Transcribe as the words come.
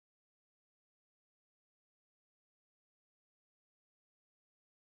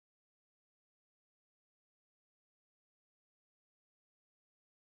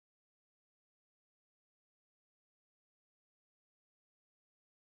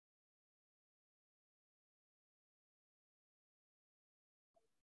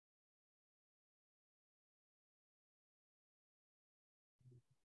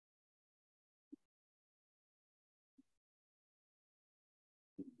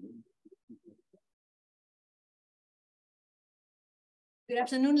Good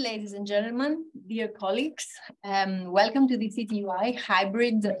afternoon, ladies and gentlemen, dear colleagues. Welcome to the CTUI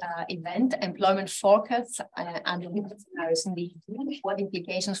hybrid event, Employment Forecasts under different scenarios in the EU, what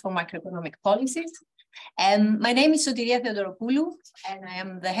implications for macroeconomic policies. My name is Sotiria Theodoropoulou, and I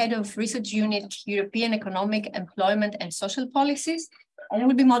am the head of Research Unit, European Economic, Employment and Social Policies, and I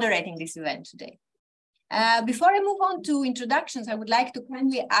will be moderating this event today. Before I move on to introductions, I would like to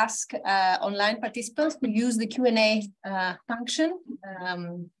kindly ask online participants to use the Q&A function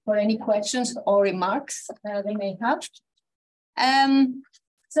for any questions or remarks they may have.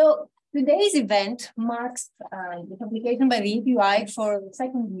 So today's event marks the publication by the EPUI for the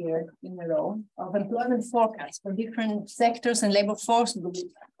second year in a row of employment forecasts for different sectors and labor force groups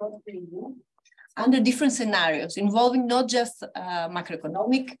across the EU, under different scenarios involving not just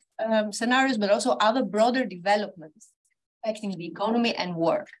macroeconomic scenarios, but also other broader developments affecting the economy and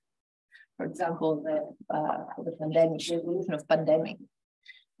work. For example, the pandemic, the evolution of pandemic.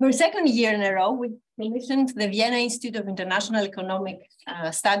 For a second year in a row, we commissioned the Vienna Institute of International Economic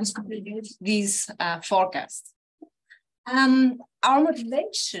Studies to produce these forecasts. Our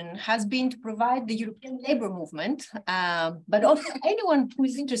motivation has been to provide the European labor movement, but also anyone who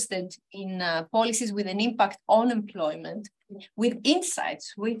is interested in policies with an impact on employment, with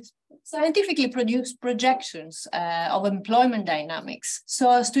insights, with scientifically produced projections of employment dynamics, so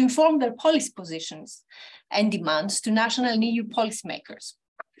as to inform their policy positions and demands to national and EU policymakers.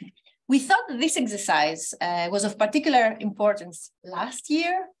 We thought that this exercise was of particular importance last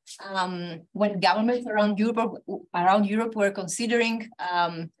year, when governments around Europe were considering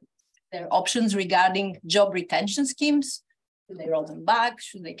their options regarding job retention schemes. Should they roll them back?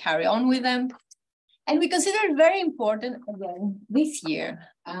 Should they carry on with them? And we consider it very important again this year,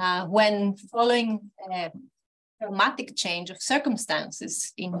 when following a dramatic change of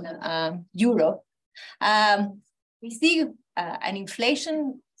circumstances in Europe, we see an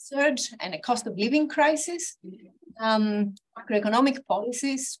inflation surge and a cost of living crisis. Macroeconomic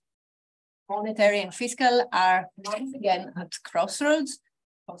policies, monetary and fiscal, are once again at crossroads,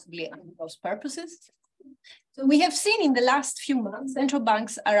 possibly under those purposes. So we have seen in the last few months central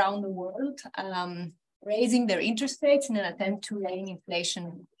banks around the world raising their interest rates in an attempt to rein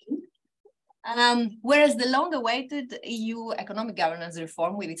inflation. Whereas the long-awaited EU economic governance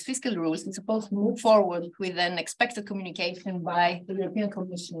reform with its fiscal rules is supposed to move forward with an expected communication by the European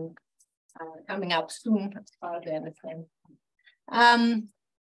Commission coming up soon, as far as I understand.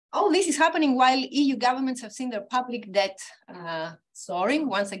 All this is happening while EU governments have seen their public debt soaring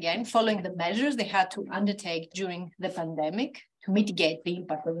once again, following the measures they had to undertake during the pandemic to mitigate the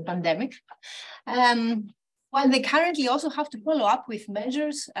impact of the pandemic. While they currently also have to follow up with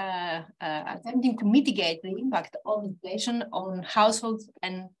measures attempting to mitigate the impact of inflation on households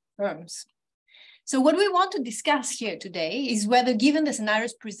and firms. So what we want to discuss here today is whether, given the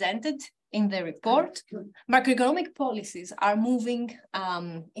scenarios presented in the report, macroeconomic policies are moving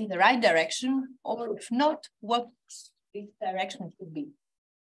in the right direction, or if not, what this direction should be.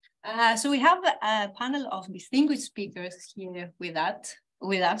 So we have a panel of distinguished speakers here with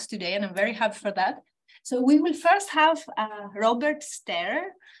us today, and I'm very happy for that. So we will first have Robert Sterer,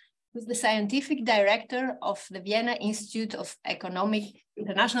 who's the scientific director of the Vienna Institute of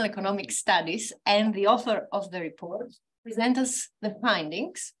International Economic Studies and the author of the report, present us the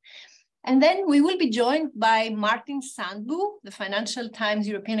findings. And then we will be joined by Martin Sandbu, the Financial Times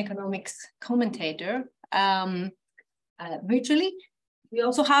European economics commentator, virtually. We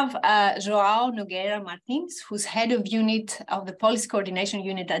also have João Nogueira Martins, who's head of the Policy Coordination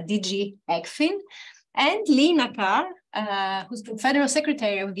Unit at DG ECFIN, and Lee Nakar, who's the Federal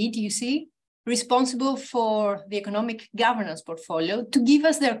Secretary of the ETUC, responsible for the economic governance portfolio, to give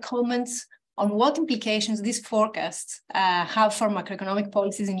us their comments on what implications these forecasts have for macroeconomic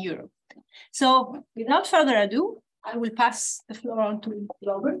policies in Europe. So without further ado, I will pass the floor on to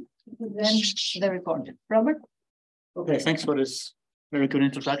Robert to present the report. Robert? Okay, thanks for this very good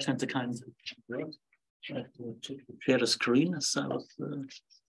introduction to kind of share the screen as I was.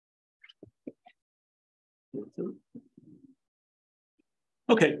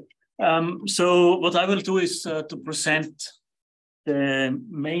 Okay, so what I will do is to present the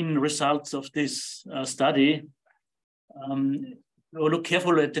main results of this study. Look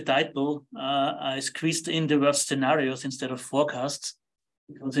carefully at the title. I squeezed in the word scenarios instead of forecasts,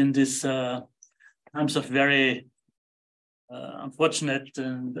 because in this times of very unfortunate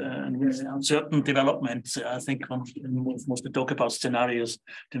and very uncertain developments, I think one mostly talk about scenarios,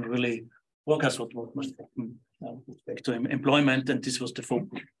 didn't really forecast what must happen with respect to employment, and this was the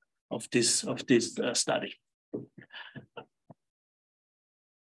focus of this study.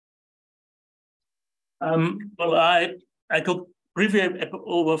 Well, I could briefly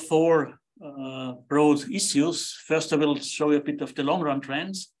over four broad issues. First, I will show you a bit of the long run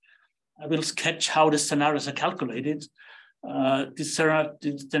trends. I will sketch how the scenarios are calculated. These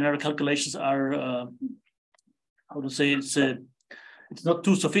scenario calculations are, how to say, it's not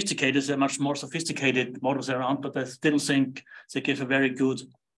too sophisticated. There are much more sophisticated models around, but I still think they give a very good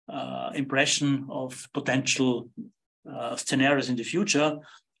impression of potential scenarios in the future.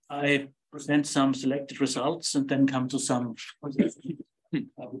 I present some selected results and then come to some which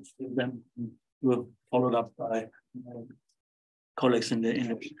then were followed up by colleagues in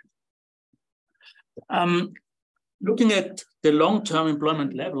the looking at the long-term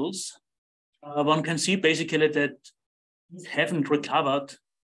employment levels, one can see basically that these haven't recovered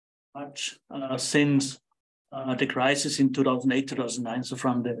much since the crisis in 2008, 2009, so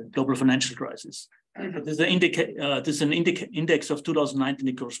from the global financial crisis. There's an index of 2019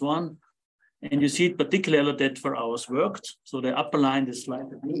 equals 1, and you see it particularly that for hours worked. So the upper line, the slight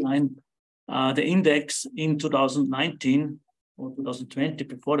blue line, the index in 2019 or 2020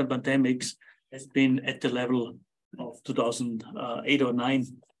 before the pandemics has been at the level of 2008 or 9,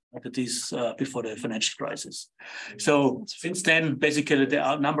 that is before the financial crisis. So since then, basically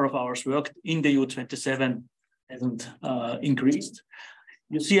the number of hours worked in the EU27 hasn't increased.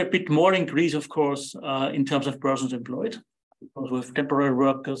 You see a bit more increase, of course, in terms of persons employed, because with temporary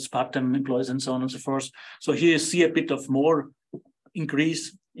workers, part-time employees, and so on and so forth. So here you see a bit of more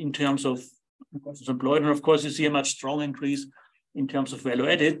increase in terms of persons employed. And of course, you see a much strong increase in terms of value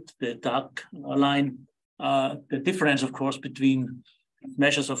added, the dark line. The difference, of course, between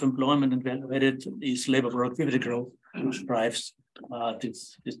measures of employment and value added is labor productivity growth, which drives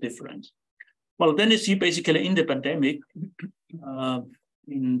this difference. Well, then you see basically in the pandemic,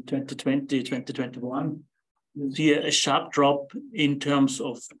 in 2020, 2021, you see a sharp drop in terms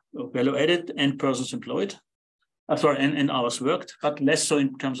of value added and persons employed, and hours worked, but less so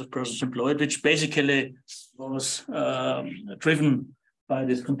in terms of persons employed, which basically was driven by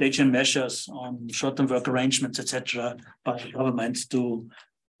these contagion measures on short-term work arrangements, etc., by governments to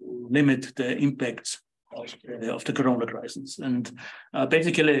limit the impacts of the corona crisis. And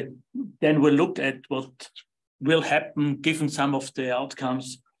basically, then we'll look at what will happen given some of the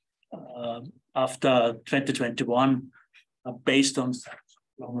outcomes after 2021 based on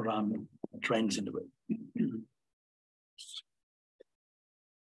long-run trends in the way.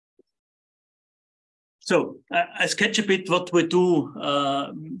 So I sketch a bit what we do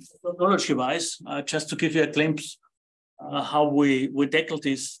methodology-wise, just to give you a glimpse how we tackle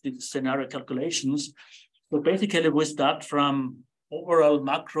these scenario calculations. So basically, we start from overall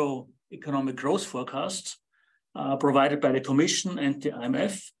macroeconomic growth forecasts provided by the Commission and the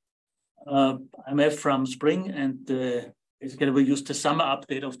IMF. IMF from spring, and basically we use the summer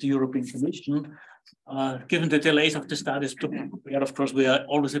update of the European Commission. Given the delays of the studies, of course, we are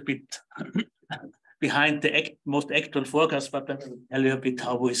always a bit behind the most actual forecast, but I will tell you a bit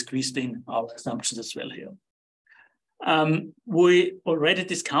how we squeezed in our assumptions as well here. We already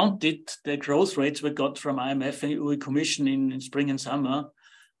discounted the growth rates we got from IMF and EU Commission in spring and summer,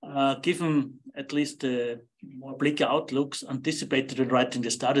 given at least the more bleak outlooks anticipated in writing the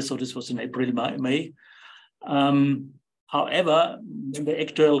study. So this was in April, May. However, when the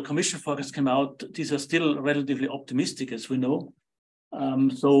actual Commission forecast came out, these are still relatively optimistic, as we know.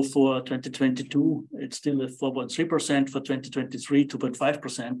 So for 2022, it's still at 4.3%. For 2023,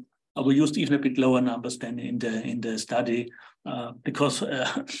 2.5%. We used even a bit lower numbers than in the study because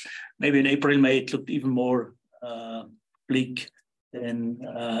maybe in April, May it looked even more bleak than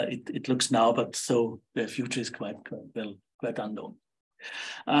it looks now. But so the future is quite unknown.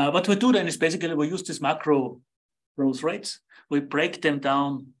 What we do then is basically we use these macro growth rates. We break them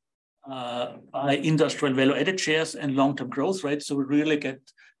down by industrial value added shares and long-term growth rates. So we really get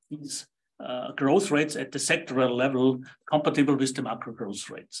these growth rates at the sectoral level compatible with the macro growth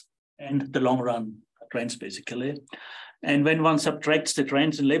rates and the long-run trends, basically. And when one subtracts the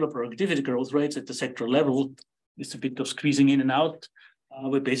trends in labor productivity growth rates at the sectoral level, with a bit of squeezing in and out,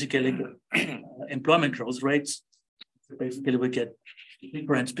 we basically get employment growth rates. So basically, we get the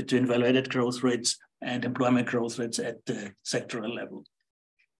difference between value-added growth rates and employment growth rates at the sectoral level.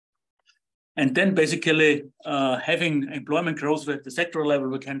 And then basically, having employment growth rate at the sectoral level,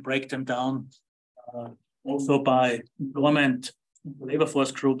 we can break them down also by employment labor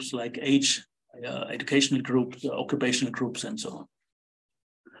force groups like age, educational groups, occupational groups, and so on.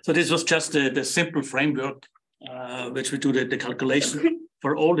 So this was just the simple framework which we do the calculation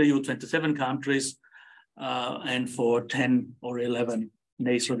for all the EU27 countries and for 10 or 11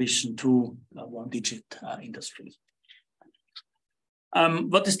 NACE revision to one-digit industries.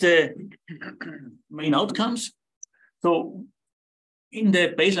 What is the main outcomes? So in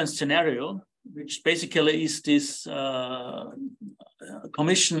the baseline scenario, which basically is this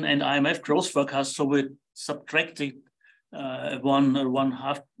Commission and IMF growth forecast, so we subtracted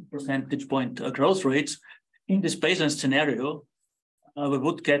 1.5 percentage point growth rates. In this baseline scenario, we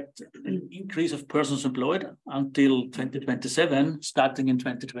would get an increase of persons employed until 2027, starting in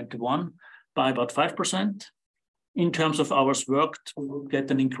 2021, by about 5%. In terms of hours worked, we would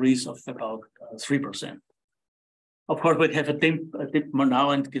get an increase of about 3%. Of course, we have a dip more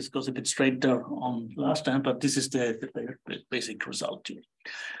now, and this goes a bit straighter on last time, but this is the basic result here.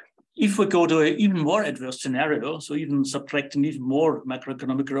 If we go to an even more adverse scenario, so even subtracting even more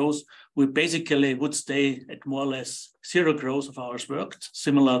macroeconomic growth, we basically would stay at more or less zero growth of hours worked,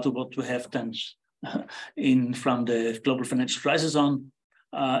 similar to what we have done from the global financial crisis on,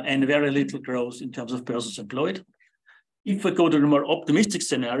 and very little growth in terms of persons employed. If we go to the more optimistic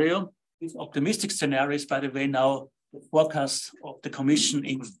scenario, this optimistic scenario is, by the way, now the forecast of the Commission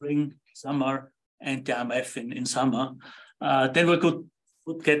in spring, summer, and the IMF in summer, then we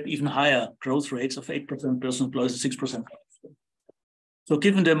would get even higher growth rates of 8% persons employed, 6%. So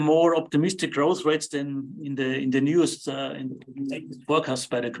given the more optimistic growth rates than in the newest in the latest forecast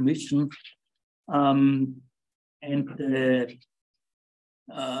by the Commission, and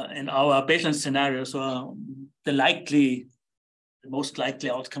our baseline scenario, so the most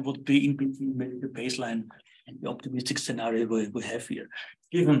likely outcome would be in between the baseline and the optimistic scenario we have here,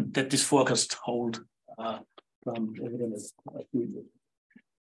 given that this forecast hold from evidence.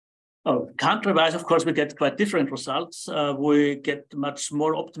 Country-wise, of course, we get quite different results. We get much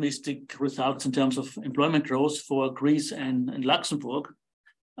more optimistic results in terms of employment growth for Greece and Luxembourg.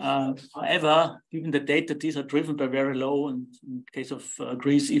 However, given the data, these are driven by very low, and in the case of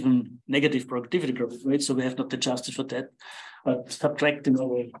Greece, even negative productivity growth rates, so we have not adjusted for that. But subtracting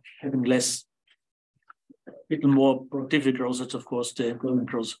or having a little more productivity growth, that's of course the employment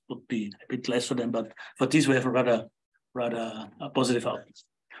growth would be a bit less for them, but for these we have a rather positive outlook.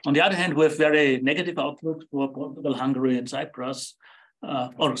 On the other hand, we have very negative outlook for Portugal, Hungary, and Cyprus.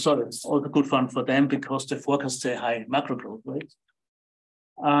 It's also good fun for them because they forecast a high macro growth rate.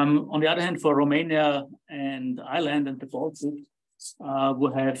 On the other hand, for Romania and Ireland and the Baltics,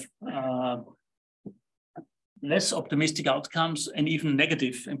 we have less optimistic outcomes and even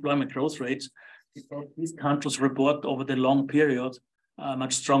negative employment growth rates, because these countries report over the long period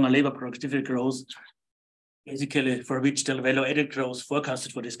much stronger labor productivity growth, basically for which the value-added growth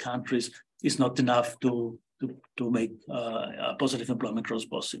forecasted for these countries is not enough to make a positive employment growth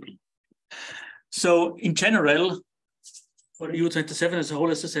possible. So in general, for EU27 as a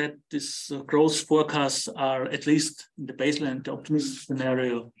whole, as I said, these growth forecasts are, at least in the baseline, the optimistic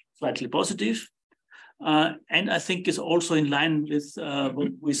scenario, slightly positive. And I think it's also in line with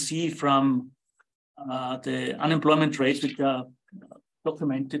what we see from the unemployment rates, which are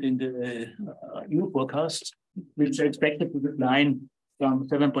documented in the EU forecast, which are expected to decline from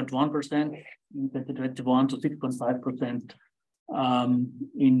 7.1% in 2021 to 6.5%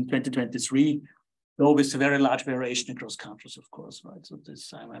 in 2023, though with a very large variation across countries, of course, right? So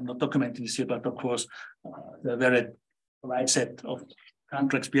this, I'm not documenting this here, but of course, the very wide set of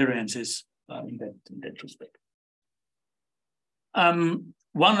country experiences in that respect.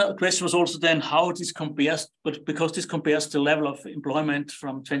 One question was also then how this compares, but because this compares the level of employment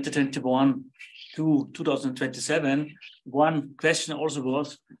from 2021 to 2027, one question also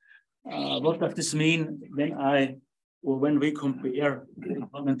was, what does this mean when we compare the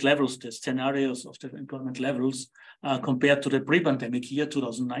employment levels, the scenarios of the employment levels compared to the pre-pandemic year,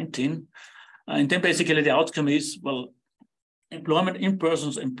 2019? And then basically the outcome is, well, employment in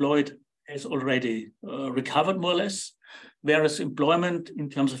persons employed has already recovered more or less, whereas employment in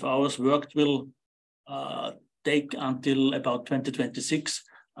terms of hours worked will take until about 2026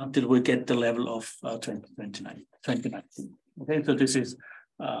 until we get the level of 2019. Okay, so this is,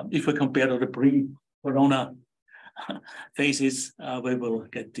 if we compare to the pre-corona phases, we will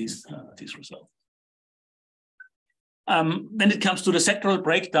get these results. When it comes to the sectoral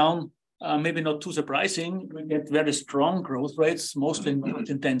breakdown, maybe not too surprising, we get very strong growth rates, mostly in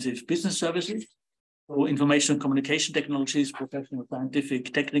intensive business services. So information and communication technologies, professional,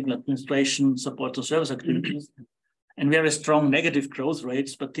 scientific, technical, administration, support and service activities, and very strong negative growth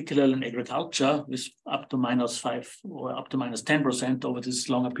rates, particularly in agriculture, with up to -5 or up to -10% over this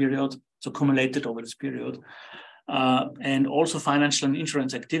longer period, so accumulated over this period. And also financial and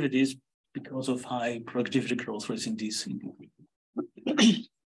insurance activities because of high productivity growth rates in these.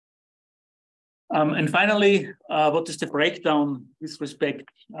 And finally, what is the breakdown with respect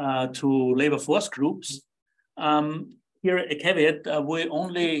to labor force groups? Here, a caveat, we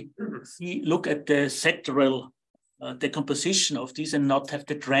only look at the sectoral decomposition of these and not have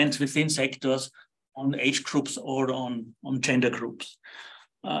the trends within sectors on age groups or on gender groups.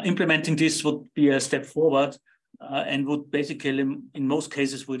 Implementing this would be a step forward and would basically, in most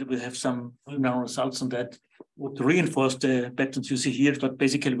cases, we have some preliminary results on that, would reinforce the patterns you see here, but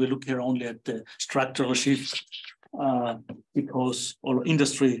basically we look here only at the structural shifts because or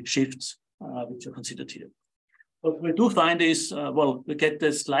industry shifts which are considered here. What we do find is, well, we get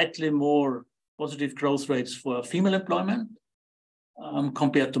the slightly more positive growth rates for female employment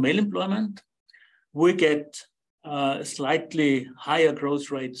compared to male employment. We get slightly higher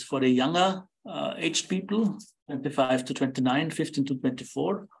growth rates for the younger aged people, 25 to 29, 15 to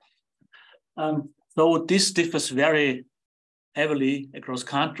 24. So this differs very heavily across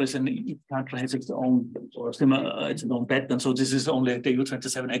countries, and each country has its own or similar its own pattern. So this is only the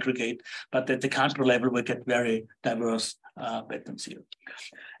EU27 aggregate, but at the country level we get very diverse patterns here.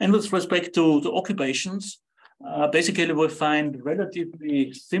 And with respect to the occupations, basically we find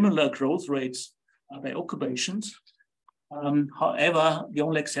relatively similar growth rates by occupations. However, the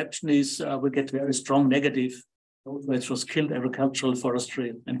only exception is we get very strong negative growth rates for skilled agricultural,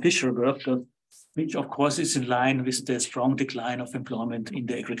 forestry, and fishery workers, which of course is in line with the strong decline of employment in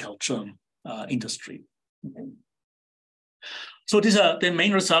the agriculture industry. Okay. So these are the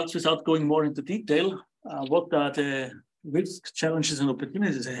main results without going more into detail. What are the risks, challenges, and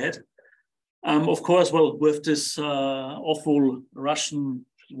opportunities ahead? Of course, well, with this awful Russian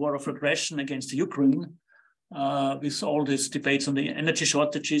war of aggression against the Ukraine, with all these debates on the energy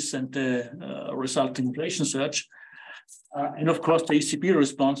shortages and the resulting inflation surge, and of course the ECB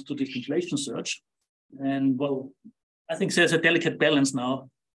response to this inflation surge. And well, I think there's a delicate balance now.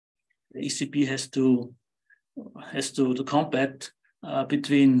 The ECB has to combat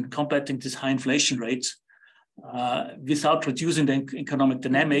between combating these high inflation rates without reducing the economic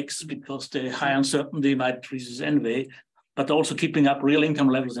dynamics, because the high uncertainty might reduce anyway, but also keeping up real income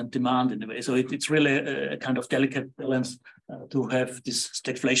levels and demand in a way. So it's really a kind of delicate balance to have this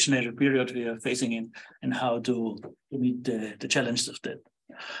stagflationary period we are facing in, and how to meet the challenges of that.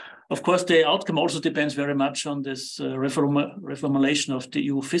 Of course, the outcome also depends very much on this reformulation of the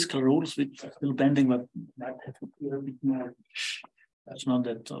EU fiscal rules, which are still pending, but might have to be a bit more touch on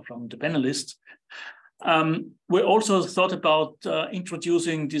that from the panelists. We also thought about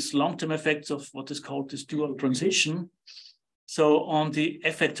introducing these long-term effects of what is called this dual transition. So on the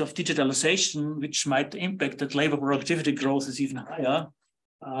effect of digitalization, which might impact that labor productivity growth is even higher.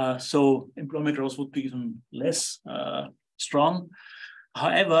 So employment growth would be even less strong.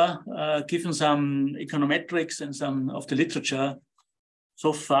 However, given some econometrics and some of the literature,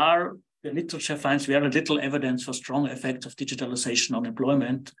 so far the literature finds very little evidence for strong effects of digitalization on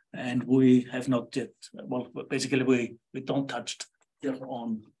employment, and we have not yet, well, basically we don't touch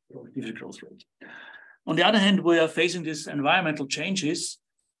on productivity growth rate. On the other hand, we are facing these environmental changes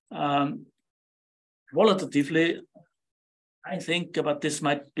qualitatively. I think, but this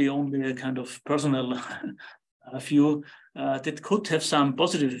might be only a kind of personal view, that could have some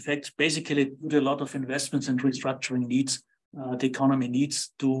positive effects, basically due to a lot of investments and restructuring needs the economy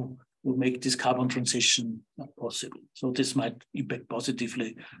needs to make this carbon transition possible. So this might impact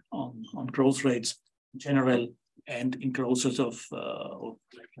positively on growth rates in general and in growth rates of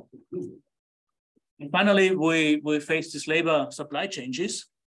and finally, we face these labor supply changes.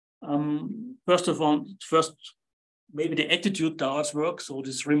 First, maybe the attitude towards work, so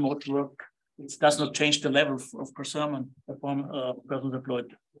this remote work, it does not change the level of persons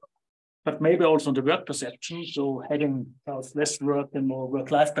employed, but maybe also on the work perception, so heading towards less work and more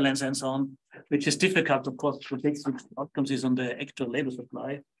work-life balance and so on, which is difficult, of course, to predict which outcomes is on the actual labor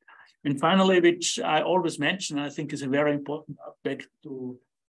supply. And finally, which I always mention, I think is a very important aspect to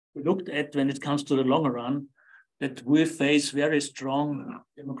be looked at when it comes to the longer run, that we face very strong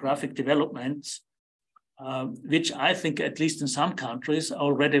demographic developments, which I think, at least in some countries, are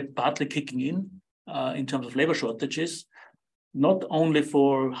already partly kicking in terms of labor shortages, not only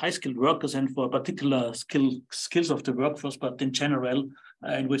for high-skilled workers and for particular skills of the workforce, but in general.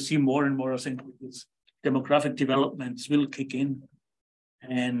 And we see more and more, I think, these demographic developments will kick in.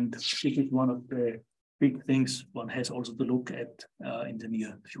 And this is one of the big things one has also to look at in the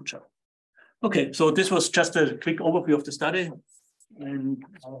near future. Okay, so this was just a quick overview of the study, and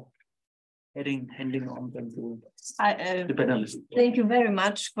handing on them to the panelists. Thank you very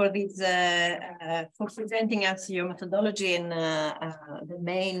much for this, for presenting us your methodology and the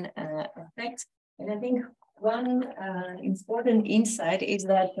main effects. And I think one important insight is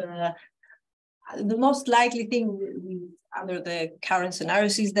that the most likely thing under the current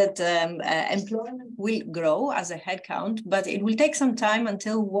scenarios is that employment will grow as a headcount, but it will take some time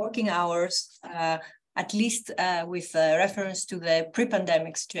until working hours at least with reference to the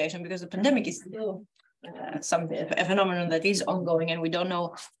pre-pandemic situation, because the pandemic is still a phenomenon that is ongoing, and we don't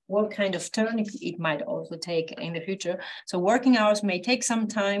know what kind of turn it might also take in the future. So working hours may take some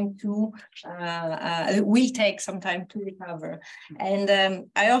time to, will take some time to recover. And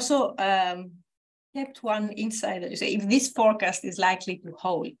I also kept one insight that you say, if this forecast is likely to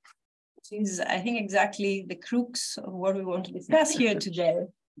hold, which is, I think, exactly the crux of what we want to discuss here today.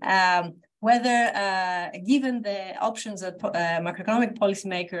 Whether, given the options that macroeconomic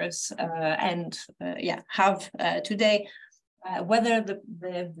policymakers have today, whether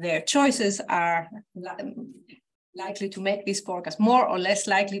their choices are likely to make this forecast more or less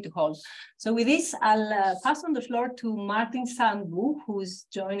likely to hold. So with this, I'll pass on the floor to Martin Sandbu, who's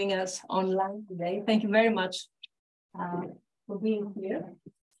joining us online today. Thank you very much for being here.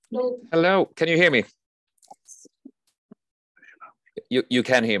 Hello, can you hear me? You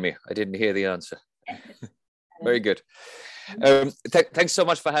can hear me. I didn't hear the answer. Very good. Thanks so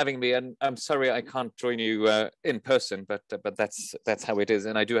much for having me. And I'm sorry I can't join you in person, but that's how it is.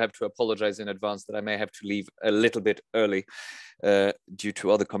 And I do have to apologize in advance that I may have to leave a little bit early due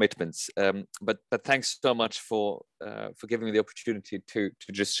to other commitments. But thanks so much for giving me the opportunity to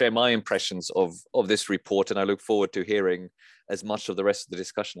just share my impressions of this report. And I look forward to hearing as much of the rest of the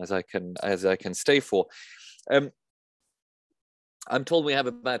discussion as I can stay for. I'm told we have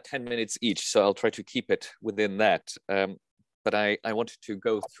about 10 minutes each, so I'll try to keep it within that. But I wanted to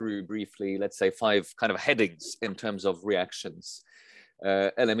go through briefly, let's say, 5 kind of headings in terms of reactions.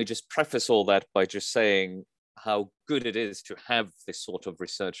 And let me just preface all that by just saying how good it is to have this sort of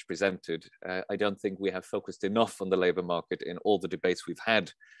research presented. I don't think we have focused enough on the labor market in all the debates we've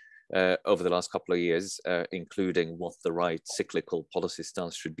had over the last couple of years, including what the right cyclical policy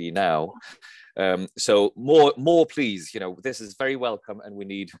stance should be now. So more please, this is very welcome and we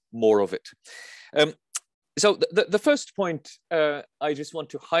need more of it. So the first point I just want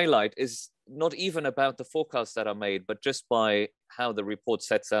to highlight is not even about the forecasts that are made, but just by how the report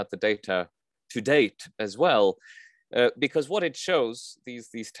sets out the data to date as well. Because what it shows,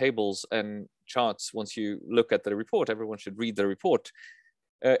 these tables and charts, once you look at the report, everyone should read the report,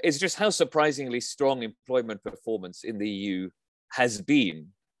 is just how surprisingly strong employment performance in the EU has been,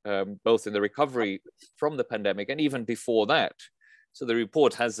 both in the recovery from the pandemic and even before that. So the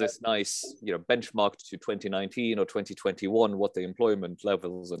report has this nice, benchmark to 2019 or 2021, what the employment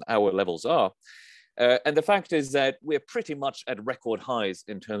levels and hour levels are. And the fact is that we're pretty much at record highs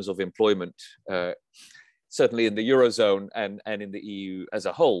in terms of employment, certainly in the Eurozone and in the EU as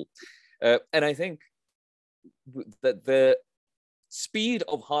a whole. And I think that the speed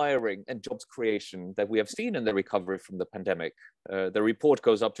of hiring and jobs creation that we have seen in the recovery from the pandemic. The report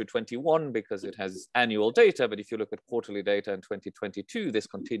goes up to 21 because it has annual data, but if you look at quarterly data in 2022, this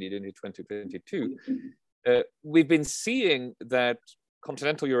continued into 2022. We've been seeing that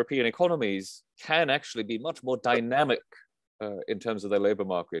continental European economies can actually be much more dynamic in terms of their labor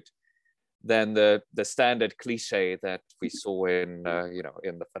market than the standard cliche that we saw in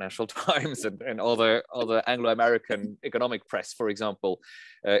in the Financial Times and other Anglo-American economic press, for example,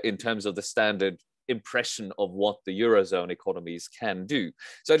 in terms of the standard impression of what the Eurozone economies can do.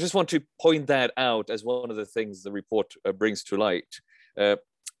 So I just want to point that out as one of the things the report brings to light,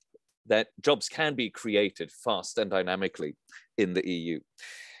 that jobs can be created fast and dynamically in the EU.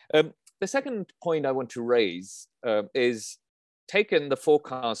 The second point I want to raise is, taken the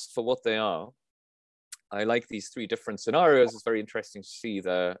forecast for what they are, I like these 3 different scenarios. It's very interesting to see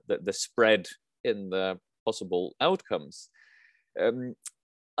the spread in the possible outcomes.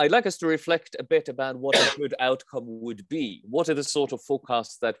 I'd like us to reflect a bit about what a good outcome would be. What are the sort of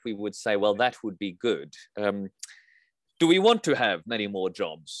forecasts that we would say, well, that would be good? Do we want to have many more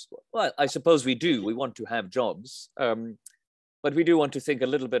jobs? Well, I suppose we do. We want to have jobs. But we do want to think a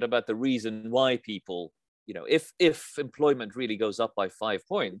little bit about the reason why people, if employment really goes up by 5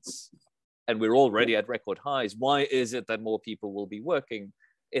 points and we're already at record highs, why is it that more people will be working?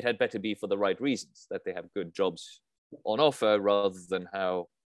 It had better be for the right reasons, that they have good jobs on offer rather than how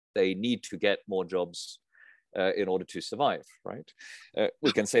they need to get more jobs in order to survive, right?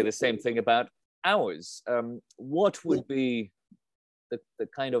 We can say the same thing about hours. What would be the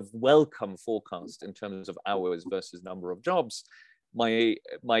kind of welcome forecast in terms of hours versus number of jobs? My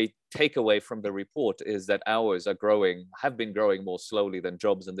takeaway from the report is that hours have been growing more slowly than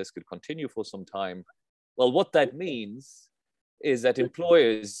jobs, and this could continue for some time. Well, what that means is that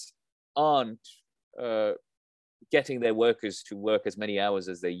employers aren't getting their workers to work as many hours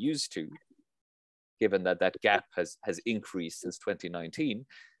as they used to. given that that gap has increased since 2019.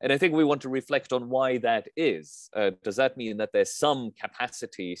 And I think we want to reflect on why that is. Does that mean that there's some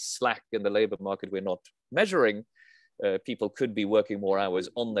capacity slack in the labor market we're not measuring? People could be working more hours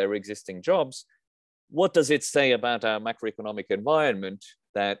on their existing jobs. What does it say about our macroeconomic environment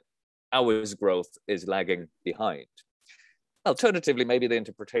that hours growth is lagging behind? Alternatively, maybe the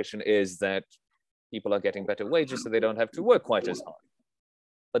interpretation is that people are getting better wages so they don't have to work quite as hard.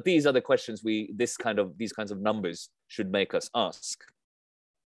 But these are the questions these kinds of numbers should make us ask.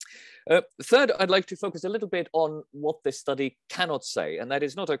 Third, I'd like to focus a little bit on what this study cannot say, and that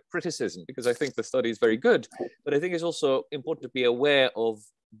is not a criticism, because I think the study is very good, but I think it's also important to be aware of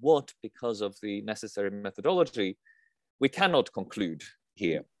what, because of the necessary methodology, we cannot conclude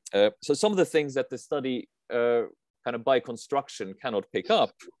here. So some of the things that the study kind of by construction cannot pick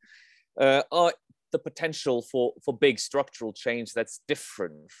up are the potential for big structural change that's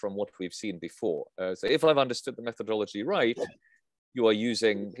different from what we've seen before. So if I've understood the methodology right, you are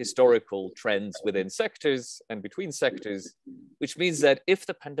using historical trends within sectors and between sectors, which means that if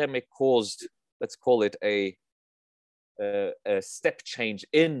the pandemic caused, let's call it a step change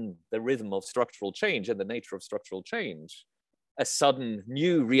in the rhythm of structural change and the nature of structural change, a sudden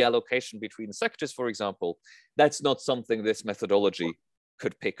new reallocation between sectors, for example, that's not something this methodology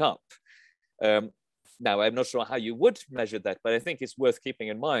could pick up. Now, I'm not sure how you would measure that, but I think it's worth keeping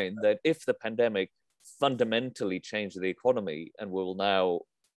in mind that if the pandemic fundamentally changed the economy, and will now,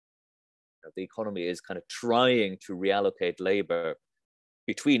 the economy is kind of trying to reallocate labor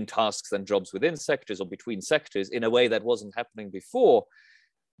between tasks and jobs within sectors or between sectors in a way that wasn't happening before,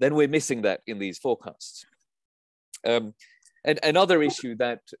 then we're missing that in these forecasts. And another issue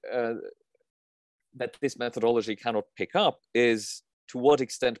that this methodology cannot pick up is to what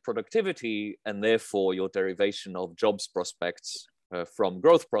extent productivity, and therefore your derivation of jobs prospects from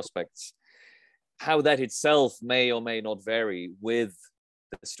growth prospects, how that itself may or may not vary with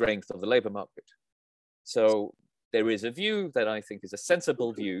the strength of the labor market. So there is a view that I think is a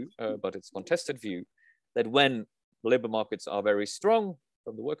sensible view, but it's a contested view, that when labor markets are very strong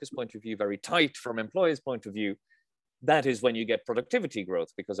from the workers' point of view, very tight from employers' point of view, that is when you get productivity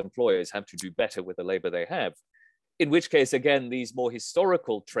growth, because employers have to do better with the labor they have. In which case, again, these more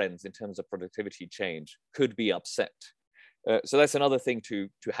historical trends in terms of productivity change could be upset. So that's another thing to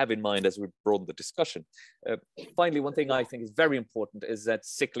have in mind as we broaden the discussion. Finally, one thing I think is very important is that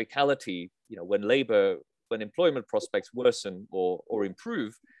cyclicality, when employment prospects worsen or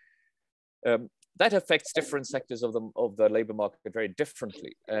improve, that affects different sectors of the labor market very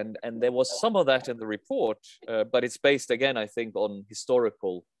differently. And there was some of that in the report, but it's based, again, I think, on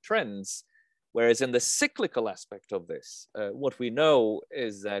historical trends. Whereas in the cyclical aspect of this, what we know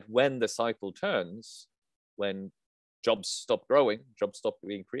is that when the cycle turns, when jobs stop growing, jobs stop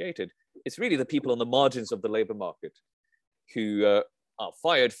being created, it's really the people on the margins of the labor market who are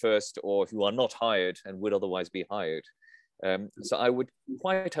fired first, or who are not hired and would otherwise be hired. So I would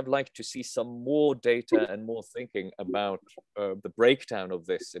quite have liked to see some more data and more thinking about the breakdown of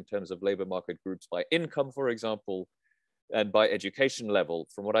this in terms of labor market groups by income, for example, and by education level.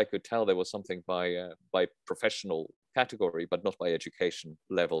 From what I could tell, there was something by professional category, but not by education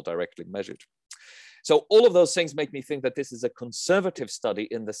level directly measured. So all of those things make me think that this is a conservative study,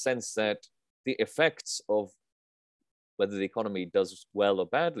 in the sense that the effects of whether the economy does well or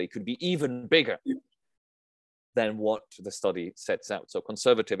badly could be even bigger than what the study sets out. So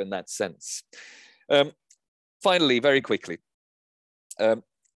conservative in that sense. Finally, very quickly,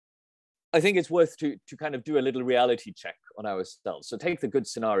 I think it's worth to kind of do a little reality check on ourselves. So take the good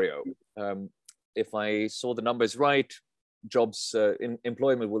scenario. If I saw the numbers right, jobs in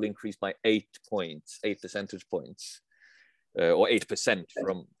employment will increase by 8 percentage points, or 8%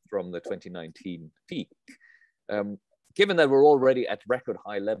 from the 2019 peak. Given that we're already at record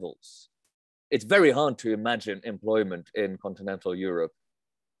high levels, it's very hard to imagine employment in continental Europe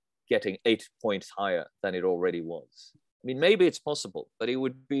getting 8 points higher than it already was. I mean, maybe it's possible, but it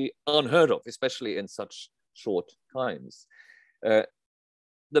would be unheard of, especially in such short times.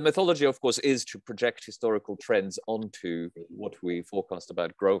 The methodology, of course, is to project historical trends onto what we forecast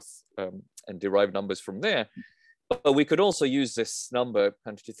about growth and derive numbers from there. But we could also use this number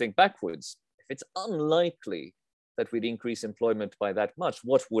kind of to think backwards. If it's unlikely that we'd increase employment by that much,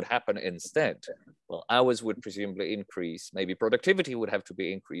 what would happen instead? Well, hours would presumably increase, maybe productivity would have to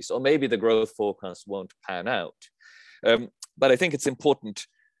be increased, or maybe the growth forecast won't pan out. But I think it's important.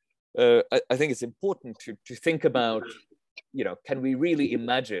 I think it's important to think about, can we really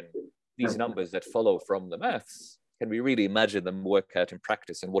imagine these numbers that follow from the maths can we really imagine them work out in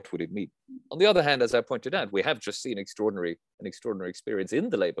practice, and what would it mean? On the other hand, as I pointed out, we have just seen an extraordinary experience in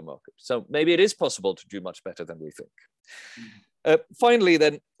the labor market. So maybe it is possible to do much better than we think. Finally,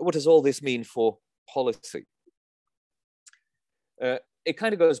 then, what does all this mean for policy? It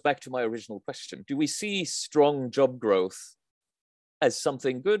kind of goes back to my original question. Do we see strong job growth as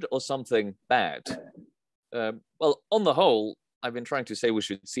something good or something bad? Well, on the whole, I've been trying to say we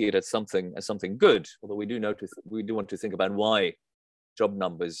should see it as something good, although we do want to think about why job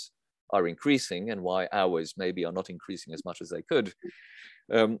numbers are increasing and why hours maybe are not increasing as much as they could.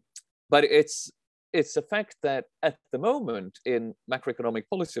 But it's a fact that at the moment in macroeconomic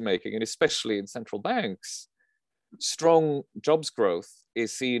policymaking, and especially in central banks, strong jobs growth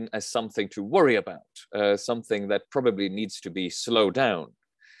is seen as something to worry about, something that probably needs to be slowed down.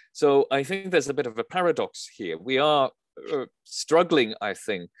 So I think there's a bit of a paradox here. We are struggling, I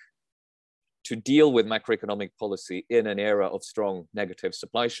think, to deal with macroeconomic policy in an era of strong negative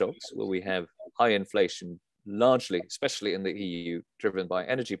supply shocks, where we have high inflation, largely, especially in the EU, driven by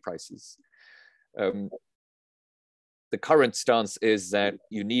energy prices. The current stance is that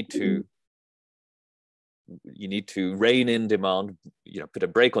you need to rein in demand, put a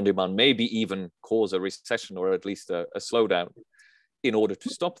brake on demand, maybe even cause a recession or at least a slowdown in order to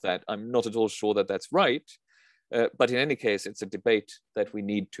stop that. I'm not at all sure that that's right. But in any case, it's a debate that we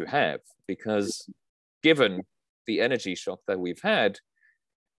need to have, because given the energy shock that we've had,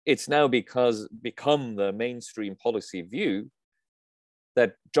 it's now become the mainstream policy view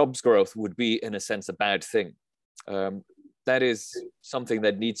that jobs growth would be, in a sense, a bad thing. That is something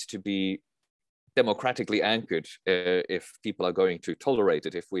that needs to be democratically anchored if people are going to tolerate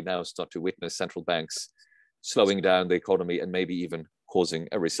it, if we now start to witness central banks slowing down the economy and maybe even causing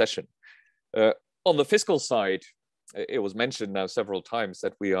a recession. On the fiscal side, it was mentioned now several times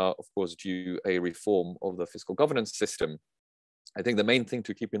that we are, of course, due a reform of the fiscal governance system. I think the main thing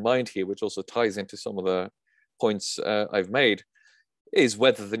to keep in mind here, which also ties into some of the points I've made, is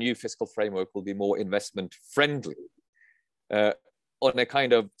whether the new fiscal framework will be more investment friendly. On a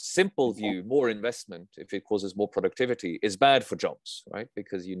kind of simple view, more investment, if it causes more productivity, is bad for jobs, right?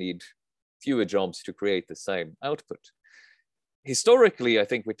 Because you need fewer jobs to create the same output. Historically, I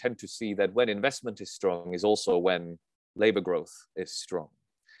think we tend to see that when investment is strong is also when labor growth is strong.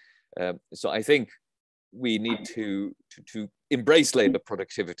 So I think we need to embrace labor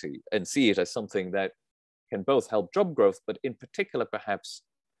productivity and see it as something that can both help job growth, but in particular, perhaps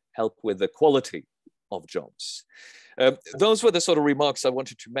help with the quality of jobs. Those were the sort of remarks I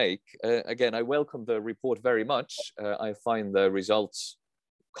wanted to make. Again, I welcome the report very much. I find the results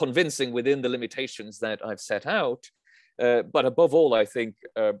convincing within the limitations that I've set out. But above all, I think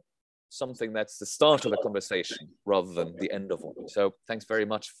something that's the start of a conversation rather than the end of one. So thanks very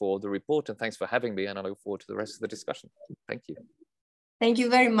much for the report, and thanks for having me, and I look forward to the rest of the discussion. Thank you. Thank you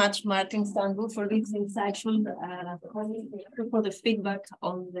very much, Martin Stanbu, for this insightful for the feedback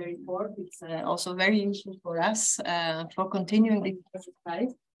on the report. It's also very useful for us for continuing this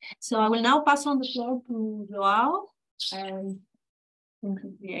exercise. So I will now pass on the floor to Joao. Thank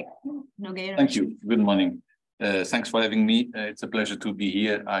you. Good morning. Thanks for having me. It's a pleasure to be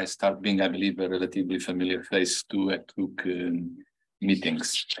here. I start being, I believe, a relatively familiar face to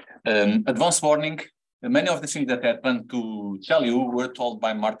meetings. Advanced warning. Many of the things that I plan to tell you were told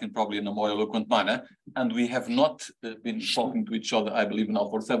by Martin probably in a more eloquent manner, and we have not been talking to each other, I believe, now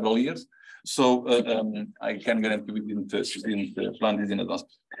for several years. So I can guarantee we didn't plan this in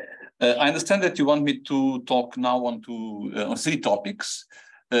advance. I understand that you want me to talk now on three topics.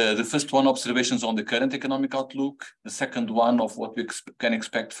 The first one, observations on the current economic outlook. The second one, of what we can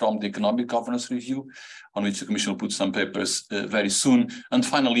expect from the economic governance review, on which the Commission will put some papers very soon. And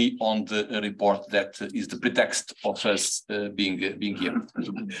finally, on the report that is the pretext of us being here.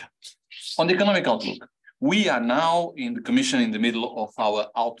 On the economic outlook, we are now in the Commission in the middle of our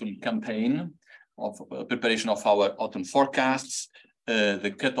autumn campaign, of preparation of our autumn forecasts.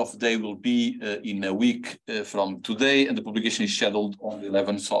 The cutoff day will be in a week from today, and the publication is scheduled on the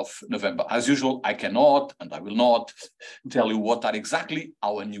 11th of November. As usual, I cannot and I will not tell you what are exactly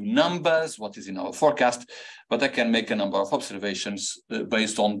our new numbers, what is in our forecast, but I can make a number of observations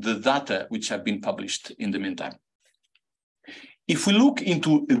based on the data which have been published in the meantime. If we look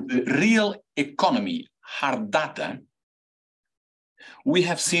into the real economy hard data, we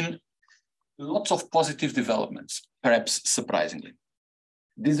have seen lots of positive developments, perhaps surprisingly.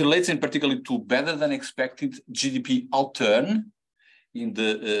 This relates in particular to better than expected GDP outturn in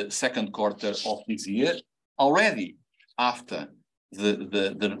the second quarter of this year, already after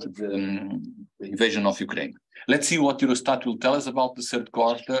the invasion of Ukraine. Let's see what Eurostat will tell us about the third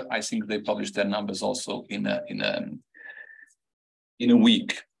quarter. I think they published their numbers also in a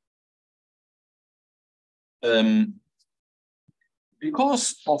week.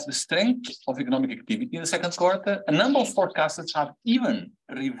 Because of the strength of economic activity in the second quarter, a number of forecasters have even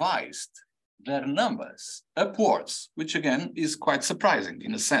revised their numbers upwards, which again is quite surprising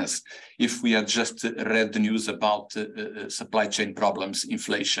in a sense, if we had just read the news about supply chain problems,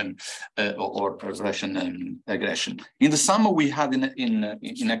 inflation, or Russian aggression. In the summer, we had in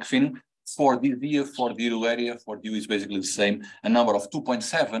ECFIN for this year, for the euro area, for the EU is basically the same, a number of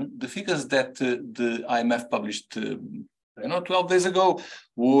 2.7. The figures that the IMF published 12 days ago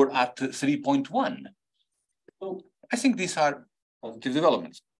were at 3.1. So I think these are positive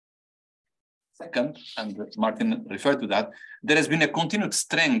developments. Second, and Martin referred to that, there has been a continued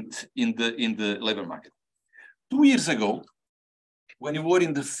strength in the labor market. 2 years ago, when we were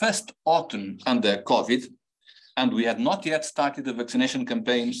in the first autumn under COVID, and we had not yet started the vaccination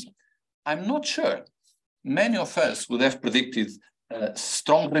campaigns, I'm not sure many of us would have predicted a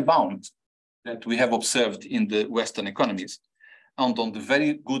strong rebound that we have observed in the Western economies and on the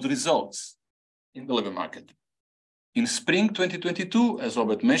very good results in the labor market. In spring 2022, as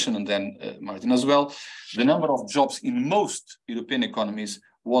Robert mentioned, and then Martin as well, the number of jobs in most European economies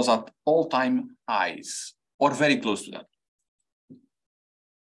was at all-time highs, or very close to that.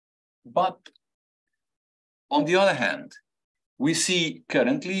 But on the other hand, we see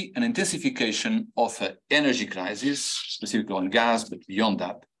currently an intensification of an energy crisis, specifically on gas, but beyond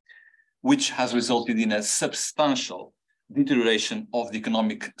that, which has resulted in a substantial deterioration of the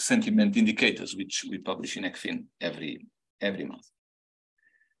economic sentiment indicators, which we publish in ECFIN every month.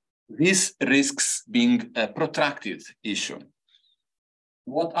 This risks being a protracted issue.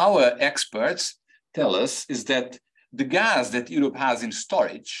 What our experts tell us is that the gas that Europe has in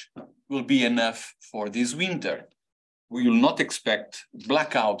storage will be enough for this winter. We will not expect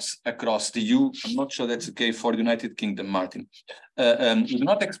blackouts across the EU. I'm not sure that's okay for the United Kingdom, Martin. We do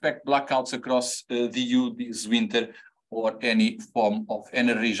not expect blackouts across the EU this winter or any form of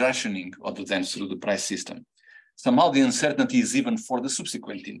energy rationing other than through the price system. Somehow the uncertainty is even for the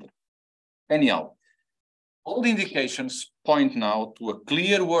subsequent winter. Anyhow, all the indications point now to a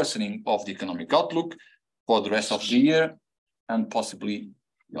clear worsening of the economic outlook for the rest of the year and possibly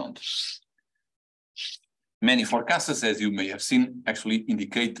beyond. Many forecasters, as you may have seen, actually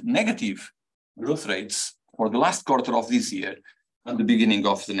indicate negative growth rates for the last quarter of this year and the beginning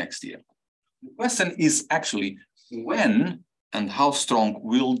of the next year. The question is actually when and how strong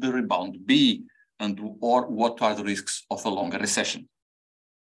will the rebound be, or what are the risks of a longer recession?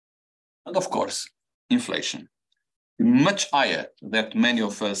 And of course, inflation, much higher than many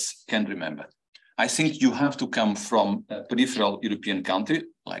of us can remember. I think you have to come from a peripheral European country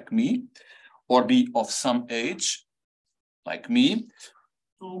like me, or be of some age, like me,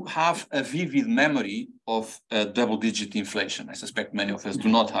 to have a vivid memory of double-digit inflation. I suspect many of us do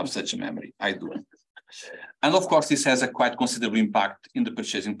not have such a memory. I do. And of course, this has a quite considerable impact in the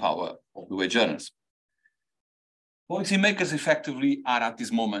purchasing power of the wage earners. Policymakers effectively are at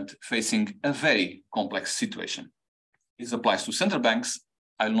this moment facing a very complex situation. This applies to central banks.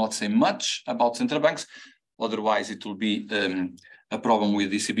 I will not say much about central banks, otherwise it will be a problem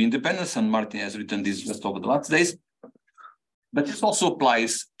with ECB independence, and Martin has written this just over the last days. But this also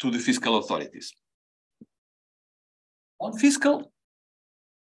applies to the fiscal authorities. On fiscal,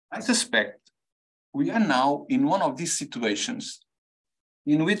 I suspect we are now in one of these situations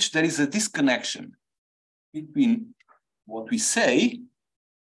in which there is a disconnection between what we say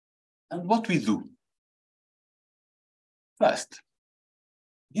and what we do. First,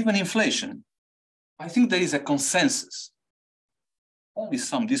 given inflation, I think there is a consensus, only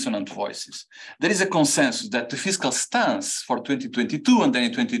some dissonant voices. There is a consensus that the fiscal stance for 2022 and then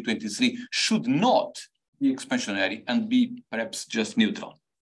in 2023 should not be expansionary and be perhaps just neutral.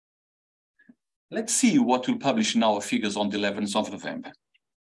 Let's see what we'll publish in our figures on the 11th of November.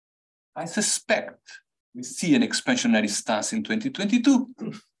 I suspect we see an expansionary stance in 2022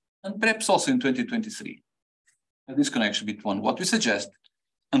 and perhaps also in 2023. A disconnection between what we suggest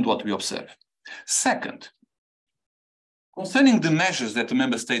and what we observe. Second, concerning the measures that the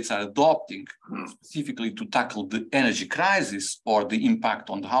member states are adopting, specifically to tackle the energy crisis or the impact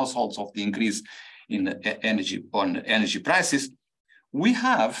on the households of the increase in energy prices, we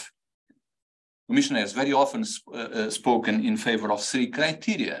have, the Commissioner has very often spoken in favor of 3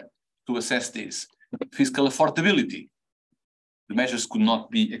 criteria to assess this. Fiscal affordability. The measures could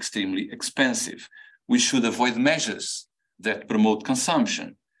not be extremely expensive. We should avoid measures that promote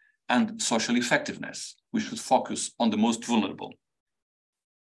consumption and social effectiveness. We should focus on the most vulnerable.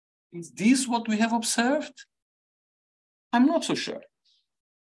 Is this what we have observed? I'm not so sure.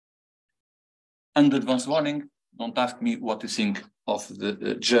 And advance warning, don't ask me what to think of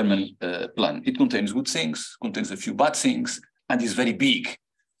the German plan. It contains good things, contains a few bad things, and is very big.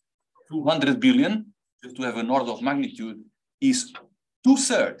 200 billion, just to have an order of magnitude, is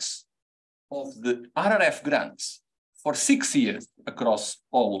 2/3 of the RRF grants for 6 years across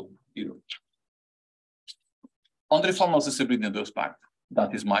all Europe. On the reform of the Stability and Growth Pact,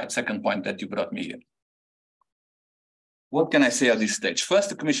 that is my second point that you brought me here. What can I say at this stage? First,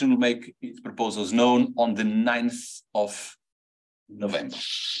 the Commission will make its proposals known on the 9th of November.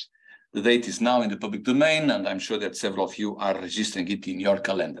 The date is now in the public domain, and I'm sure that several of you are registering it in your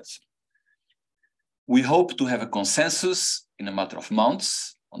calendars. We hope to have a consensus in a matter of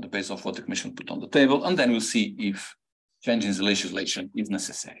months on the basis of what the Commission put on the table, and then we'll see if changing the legislation is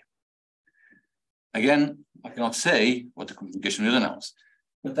necessary. Again, I cannot say what the communication will announce,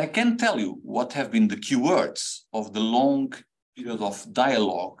 but I can tell you what have been the keywords of the long period of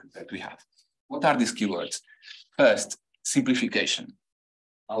dialogue that we have. What are these keywords? First, simplification.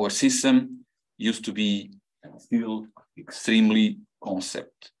 Our system used to be still extremely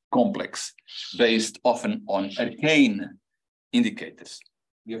complex, based often on arcane indicators.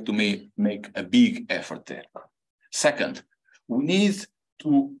 We have to make a big effort there. Second, we need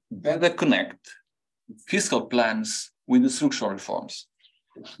to better connect fiscal plans with the structural reforms,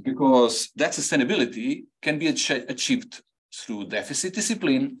 because that sustainability can be achieved through deficit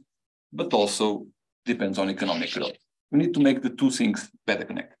discipline, but also depends on economic growth. We need to make the two things better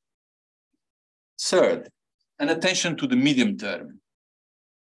connected. Third, an attention to the medium term.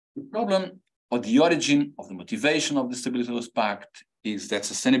 The problem or the origin of the motivation of the Stability and Growth Pact is that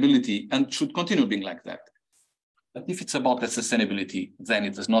sustainability, and should continue being like that. But if it's about that sustainability, then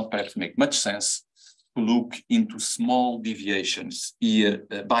it does not perhaps make much sense to look into small deviations year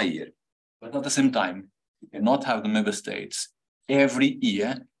by year. But at the same time, you cannot have the member states every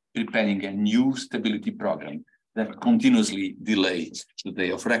year preparing a new stability program that continuously delays the day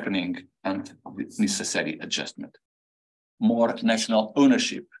of reckoning and its necessary adjustment. More national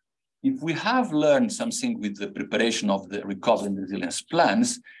ownership. If we have learned something with the preparation of the recovery and resilience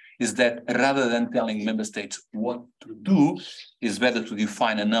plans, is that rather than telling member states what to do, it's better to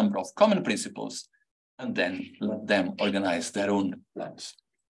define a number of common principles and then let them organize their own plans.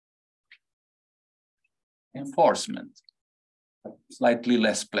 Enforcement, a slightly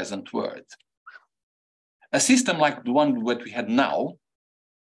less pleasant word. A system like the one that we had now,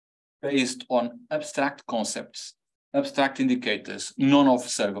 based on abstract concepts, abstract indicators,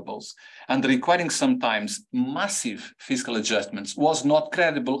 non-observables, and requiring sometimes massive fiscal adjustments, was not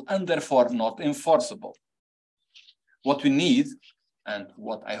credible and therefore not enforceable. What we need, and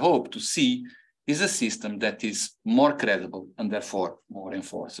what I hope to see, is a system that is more credible and therefore more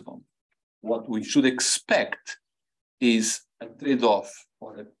enforceable. What we should expect is a trade-off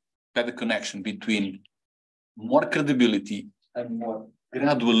or a better connection between more credibility and more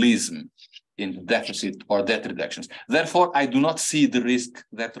gradualism in deficit or debt reductions. Therefore, I do not see the risk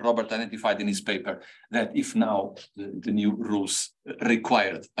that Robert identified in his paper, that if now the new rules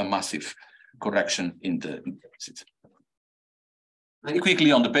required a massive correction in the deficit. Very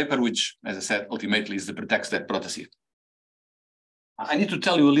quickly on the paper, which, as I said, ultimately is the pretext that brought us here. I need to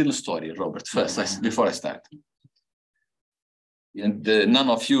tell you a little story, Robert, first, before I start. And none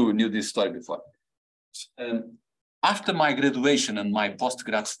of you knew this story before. After my graduation and my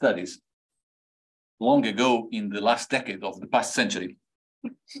postgrad studies, long ago in the last decade of the past century,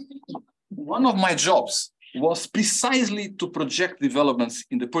 one of my jobs was precisely to project developments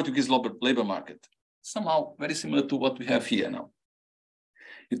in the Portuguese labor market, somehow very similar to what we have here now.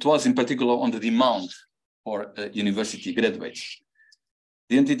 It was in particular on the demand for university graduates.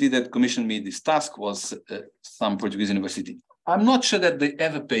 The entity that commissioned me this task was some Portuguese university. I'm not sure that they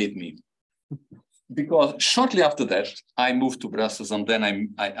ever paid me, because shortly after that, I moved to Brussels, and then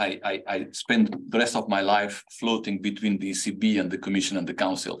I spent the rest of my life floating between the ECB and the Commission and the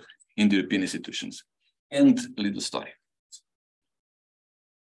Council in the European institutions. End little story.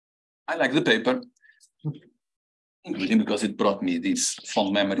 I like the paper, including because it brought me these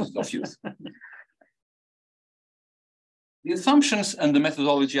fond memories of youth. The assumptions and the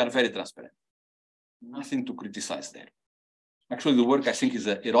methodology are very transparent. Nothing to criticize there. Actually, the work, I think, is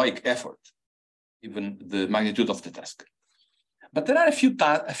a heroic effort, given the magnitude of the task. But there are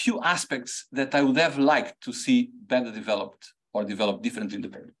a few aspects that I would have liked to see better developed or developed differently in the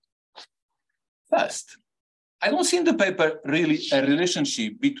paper. First, I don't see in the paper really a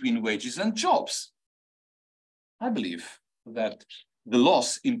relationship between wages and jobs. I believe that the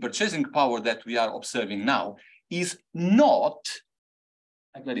loss in purchasing power that we are observing now is not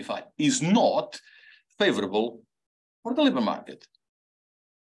I clarify, is not favorable for the labor market.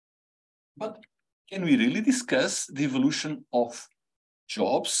 But can we really discuss the evolution of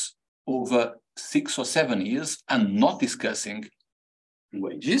jobs over 6 or 7 years and not discussing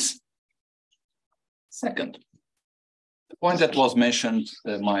wages? Second, the point that was mentioned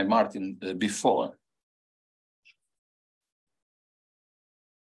by Martin before.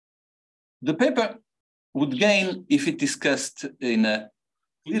 The paper would gain if it discussed in a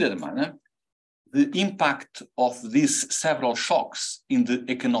clearer manner the impact of these several shocks in the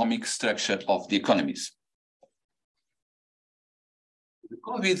economic structure of the economies. The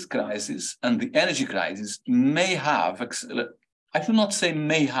COVID crisis and the energy crisis may have, I should not say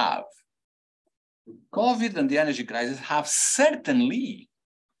may have, COVID and the energy crisis have certainly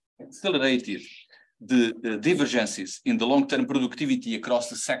accelerated the divergences in the long-term productivity across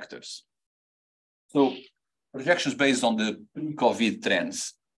the sectors. So projections based on the pre-COVID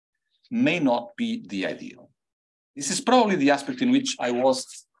trends may not be the ideal. This is probably the aspect in which I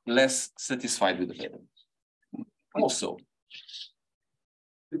was less satisfied with the paper. Also,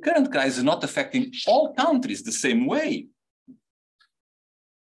 the current crisis is not affecting all countries the same way.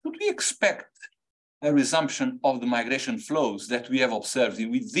 Could we expect a resumption of the migration flows that we have observed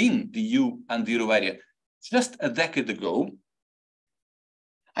within the EU and the euro area just a decade ago?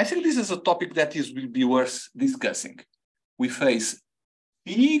 I think this is a topic that will be worth discussing. We face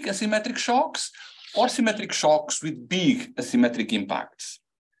big asymmetric shocks or symmetric shocks with big asymmetric impacts.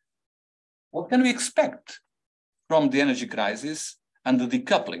 What can we expect from the energy crisis and the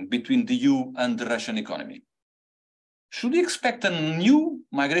decoupling between the EU and the Russian economy? Should we expect a new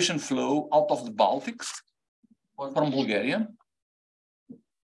migration flow out of the Baltics or from Bulgaria?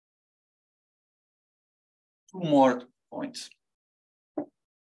 Two more points.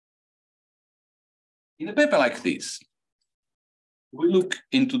 In a paper like this, we look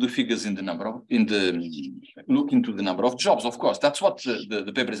into the figures in the number of, look into the number of jobs, of course, that's what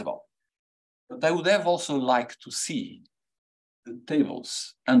the paper is about. But I would have also liked to see the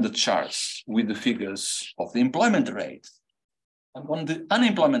tables and the charts with the figures of the employment rate and on the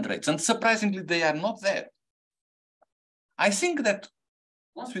unemployment rates, and surprisingly, they are not there. I think that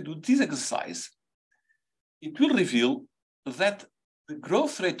once we do this exercise, it will reveal that the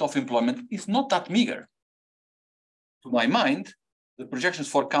growth rate of employment is not that meager. To my mind, the projections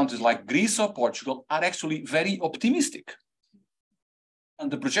for countries like Greece or Portugal are actually very optimistic.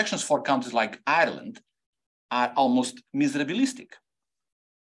 And the projections for countries like Ireland are almost miserabilistic.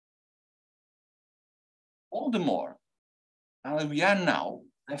 All the more, we are now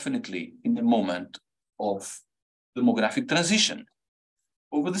definitely in the moment of demographic transition.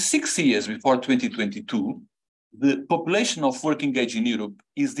 Over the 6 years before 2022, the population of working age in Europe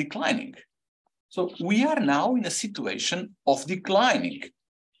is declining. So we are now in a situation of declining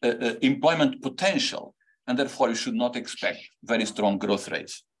employment potential, and therefore you should not expect very strong growth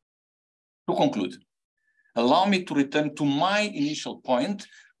rates. To conclude, allow me to return to my initial point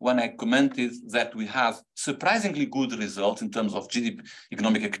when I commented that we have surprisingly good results in terms of GDP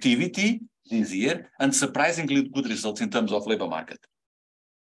economic activity this year and surprisingly good results in terms of labor market.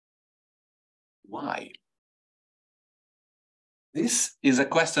 Why? This is a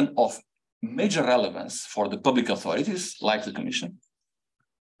question of major relevance for the public authorities like the Commission,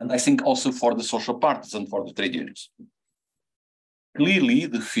 and I think also for the social parties and for the trade unions. Clearly,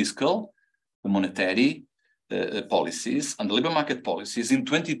 the fiscal, the monetary policies and the labor market policies in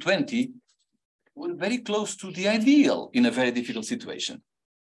 2020 were very close to the ideal in a very difficult situation.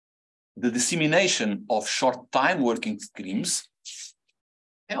 The dissemination of short-time working schemes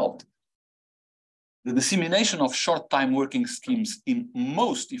helped. The dissemination of short-time working schemes in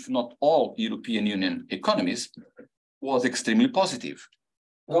most, if not all, European Union economies was extremely positive,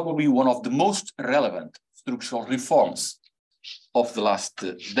 probably one of the most relevant structural reforms of the last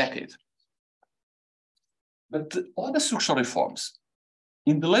decade. But other structural reforms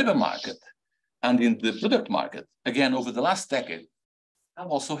in the labor market and in the product market, again, over the last decade, have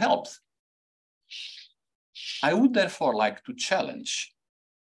also helped. I would therefore like to challenge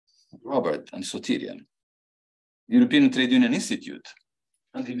Robert and Sotirian, the European Trade Union Institute,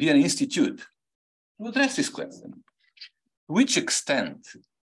 and the Vienna Institute to address this question. To which extent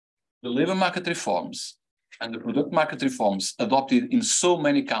the labor market reforms and the product market reforms adopted in so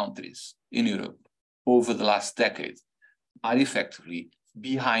many countries in Europe over the last decade are effectively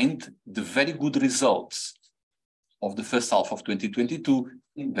behind the very good results of the first half of 2022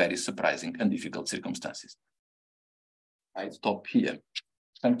 in very surprising and difficult circumstances. I stop here.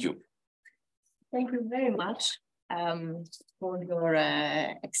 Thank you. Thank you very much for your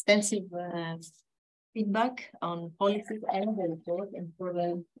extensive feedback on policies and the report, and for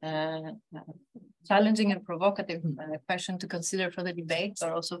the challenging and provocative question to consider for the debate,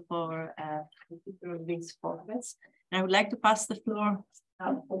 but also for these formats. And I would like to pass the floor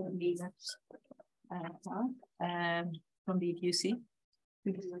for the from the ETUC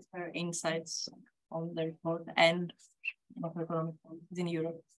to give us her insights on the report and macroeconomic policies in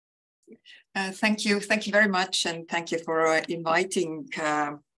Europe. Thank you very much, and thank you for inviting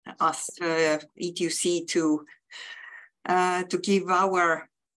us, ETUC, to give our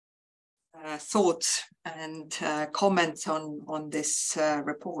thoughts and comments on this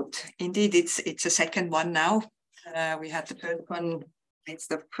report. Indeed, it's a second one now. We had the first one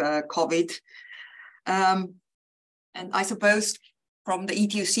midst of COVID, and I suppose from the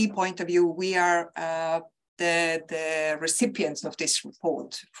ETUC point of view, we are the recipients of this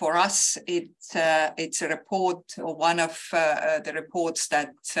report. For us, it's a report, or one of the reports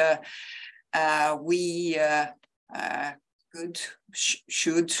that we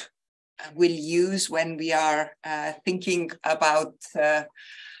will use when we are thinking about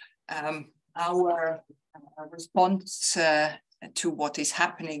our response to what is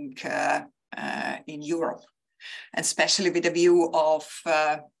happening in Europe, especially with a view of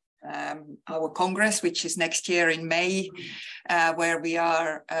our Congress, which is next year in May, where we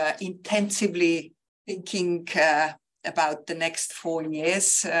are intensively thinking about the next 4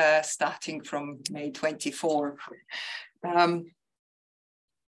 years, starting from May 24.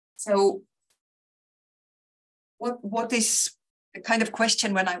 So what is the kind of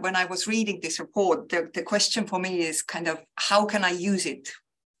question when I was reading this report, the question for me is kind of, how can I use it?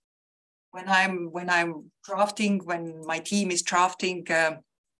 When I'm drafting, when my team is drafting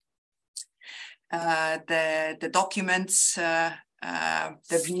the documents,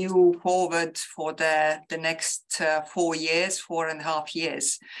 the view forward for the next 4 years, 4.5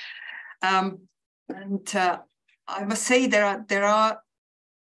 years. And I must say there are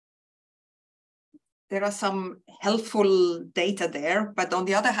some helpful data there, but on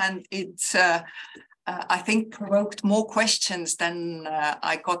the other hand, it's I think provoked more questions than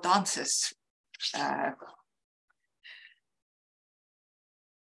I got answers. I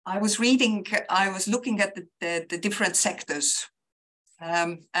was looking at the different sectors,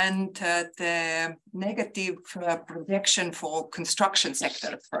 and the negative projection for construction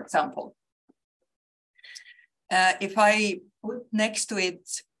sector, for example. If I put next to it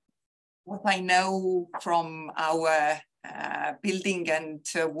what I know from our Building and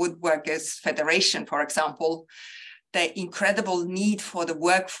Woodworkers Federation, for example, the incredible need for the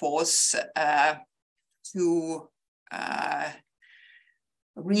workforce to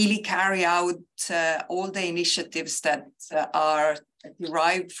really carry out all the initiatives that are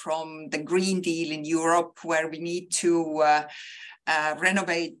derived from the Green Deal in Europe, where we need to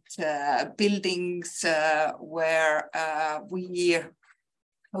renovate buildings, where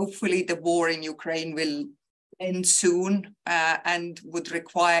hopefully the war in Ukraine will end soon, and would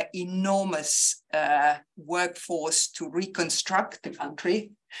require enormous workforce to reconstruct the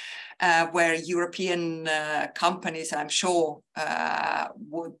country, where European companies, I'm sure,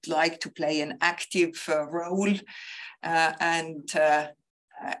 would like to play an active role, and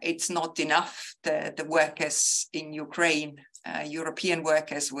it's not enough. The workers in Ukraine, European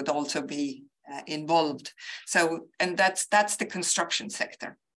workers, would also be involved. So, and that's the construction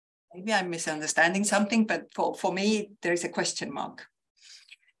sector. Maybe I'm misunderstanding something, but for me, there is a question mark.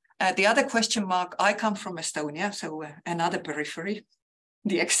 The other question mark, I come from Estonia, so another periphery,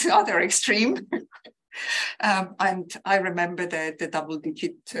 the other extreme. And I remember the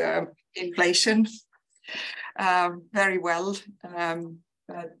double-digit inflation very well.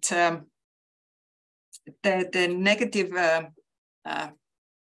 But the negative,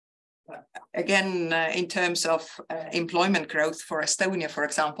 again, in terms of employment growth for Estonia, for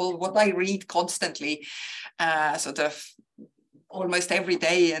example, what I read constantly, sort of almost every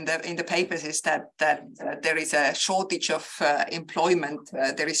day in the papers, is that there is a shortage of employment.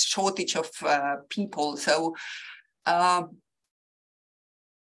 There is shortage of people. So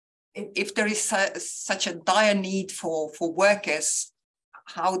if there is such a dire need for workers,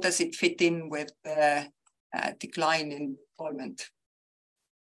 how does it fit in with the decline in employment?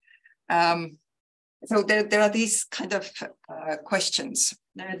 So there are these kind of questions.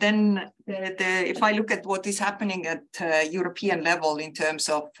 Then if I look at what is happening at European level in terms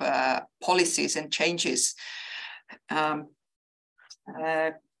of policies and changes, the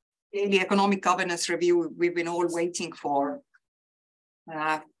economic governance review we've been all waiting for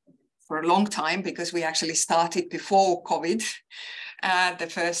a long time, because we actually started before COVID. The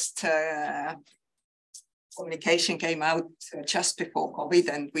first communication came out just before COVID,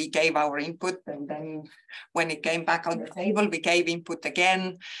 and we gave our input. And then when it came back on the table, we gave input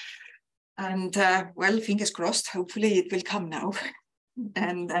again. And well, fingers crossed, hopefully it will come now.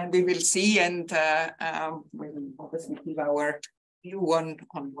 And we will see, and we'll obviously give our view on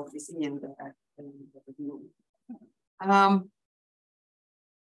what we see in the review.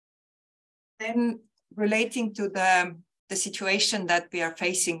 Then relating to the situation that we are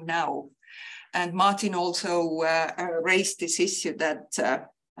facing now, and Martin also raised this issue that,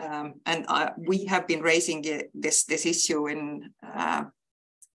 we have been raising this issue in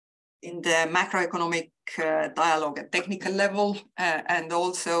the macroeconomic dialogue at technical level, and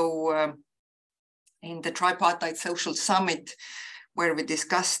also in the tripartite social summit, where we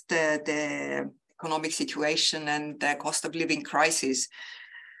discussed the economic situation and the cost of living crisis.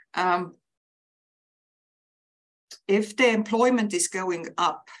 If the employment is going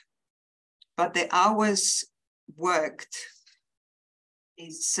up, but the hours worked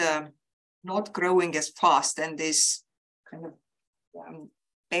is not growing as fast and is kind of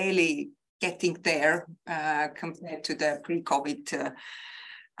barely getting there compared to the pre-COVID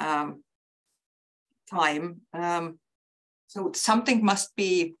time. So something must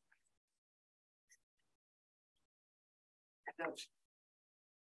be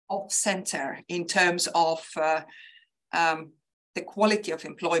off center in terms of the quality of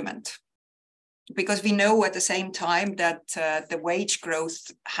employment, because we know at the same time that the wage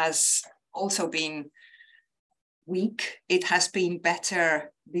growth has also been weak. It has been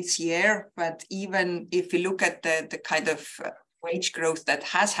better this year, but even if we look at the kind of wage growth that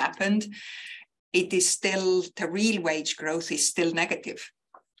has happened, it is still, the real wage growth is still negative.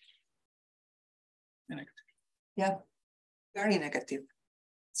 Yeah, very negative.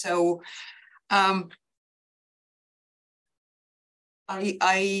 So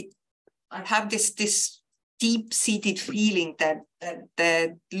I have this deep-seated feeling that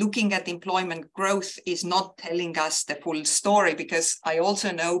looking at employment growth is not telling us the full story, because I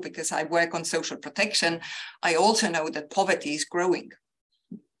also know, because I work on social protection, I also know that poverty is growing.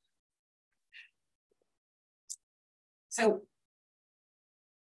 So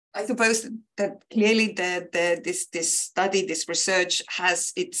I suppose that clearly this study, this research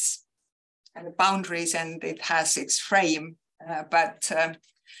has its boundaries and it has its frame, but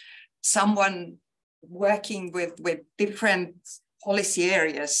someone working with different policy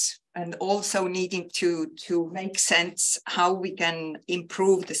areas and also needing to make sense how we can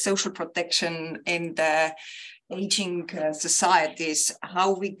improve the social protection in the aging societies,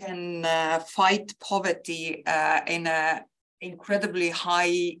 how we can fight poverty in a incredibly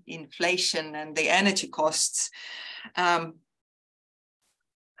high inflation and the energy costs, how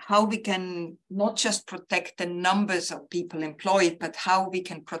we can not just protect the numbers of people employed, but how we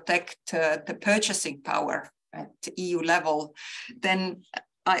can protect the purchasing power at EU level, then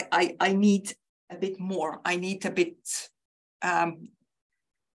I need a bit more. I need a bit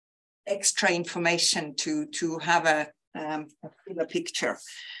extra information to have a fuller picture.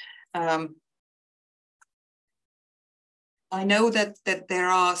 I know that there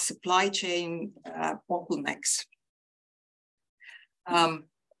are supply chain bottlenecks.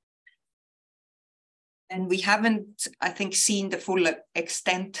 And we haven't, I think, seen the full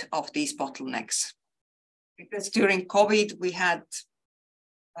extent of these bottlenecks. Because during COVID, we had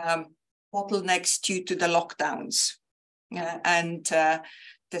bottlenecks due to the lockdowns. And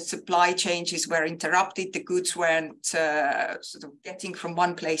the supply chains were interrupted. The goods weren't sort of getting from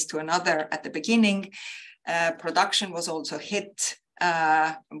one place to another at the beginning. Production was also hit.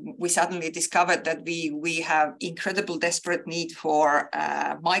 We suddenly discovered that we have incredible desperate need for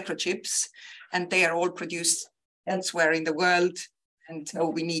microchips, and they are all produced elsewhere in the world. And so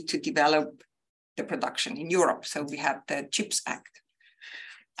we need to develop the production in Europe. So we have the CHIPS Act.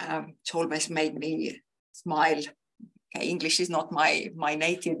 It's always made me smile. Okay, English is not my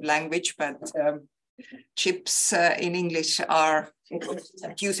native language, but chips in English are,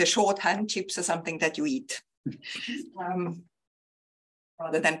 use a shorthand, chips are something that you eat.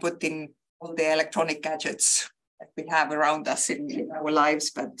 Rather than put in all the electronic gadgets that we have around us in our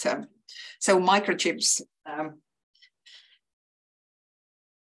lives. But so microchips.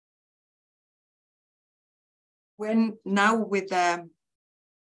 When now with the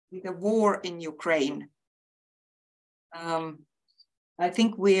war in Ukraine, I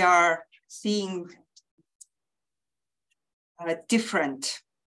think we are seeing different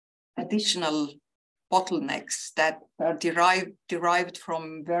additional bottlenecks that are derived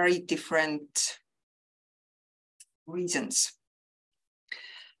from very different reasons.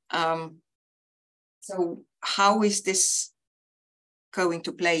 So how is this going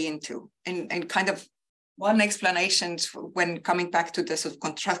to play into? And kind of one explanation when coming back to the sort of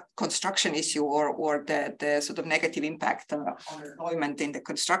construction issue or the sort of negative impact on employment in the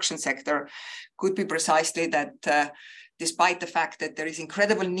construction sector could be precisely that despite the fact that there is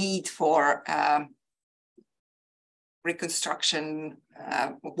incredible need for reconstruction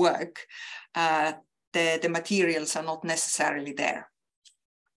work, the materials are not necessarily there.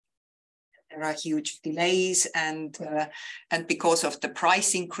 There are huge delays, and because of the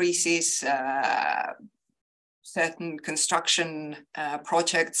price increases, certain construction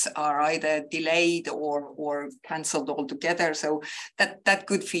projects are either delayed or cancelled altogether. So that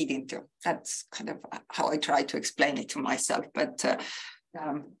could feed into. That's kind of how I try to explain it to myself. But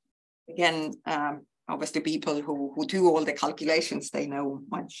again, obviously, people who do all the calculations, they know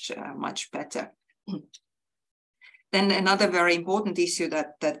much better. Then another very important issue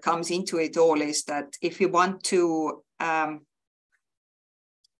that comes into it all is that if you want to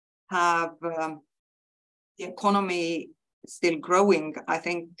have the economy still growing, I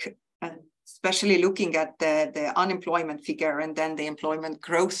think, especially looking at the unemployment figure and then the employment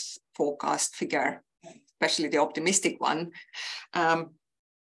growth forecast figure, especially the optimistic one,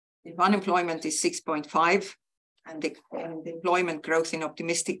 if unemployment is 6.5 and the employment growth in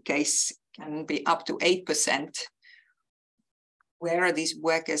optimistic case can be up to 8%, where are these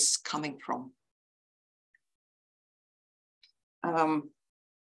workers coming from?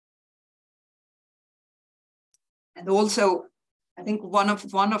 And also, I think one of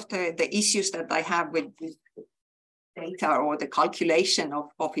the issues that I have with this data or the calculation of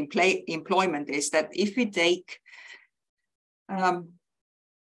employment is that if we take the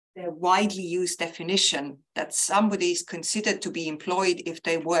widely used definition that somebody is considered to be employed if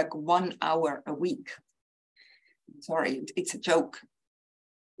they work 1 hour a week. Sorry, it's a joke.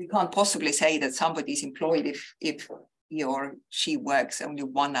 We can't possibly say that somebody is employed if he or she works only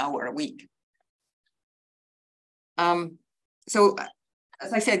 1 hour a week. So,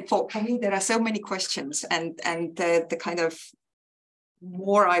 as I said, for me, there are so many questions, and the kind of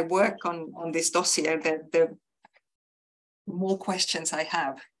more I work on this dossier, the more questions I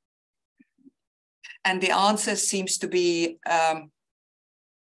have. And the answer seems to be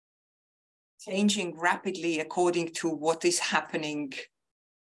changing rapidly according to what is happening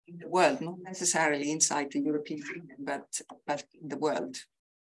in the world, not necessarily inside the European Union, but in the world.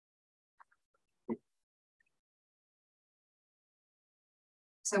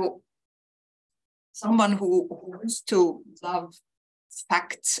 So someone who used to love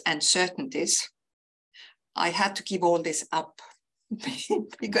facts and certainties, I had to give all this up.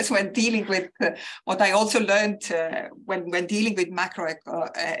 Because when dealing with what I also learned when dealing with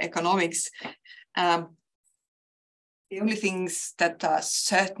macroeconomics, the only things that are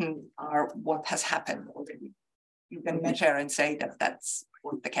certain are what has happened already. You can measure and say that that's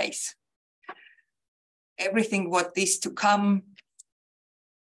the case. Everything what is to come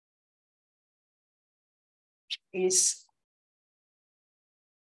is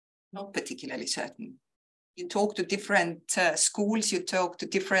not particularly certain. You talk to different schools, you talk to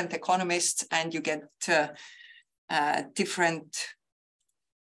different economists, and you get different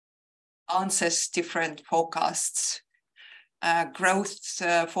answers, different forecasts, growth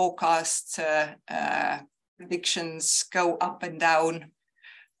forecasts, predictions go up and down.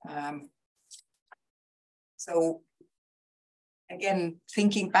 So again,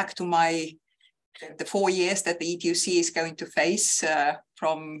 thinking back to the 4 years that the ETUC is going to face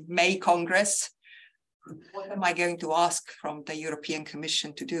from May Congress, what am I going to ask from the European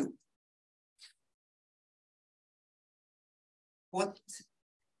Commission to do? What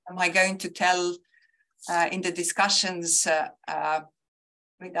am I going to tell in the discussions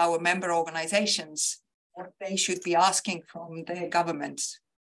with our member organizations, what they should be asking from their governments?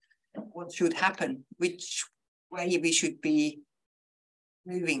 What should happen? Which way we should be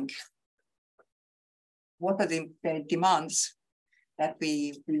moving? What are the demands that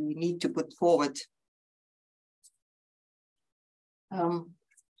we need to put forward?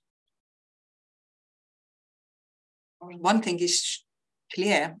 One thing is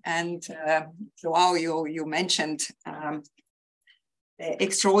clear, and Joao, you mentioned the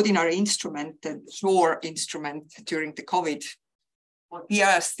extraordinary instrument, the SURE instrument during the COVID. What we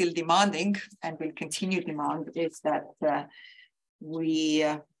are still demanding and will continue to demand is that we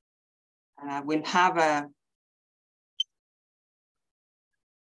will have a,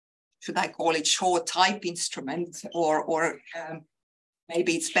 should I call it SURE type instrument, or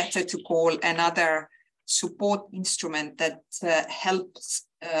maybe it's better to call another support instrument that helps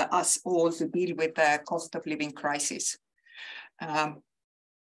us all to deal with the cost of living crisis.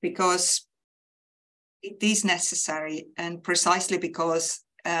 Because it is necessary, and precisely because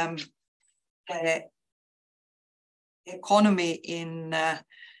the economy in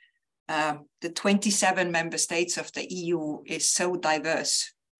the 27 member states of the EU is so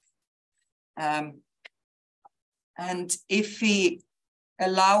diverse. And if we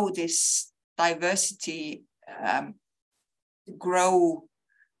allow this diversity to grow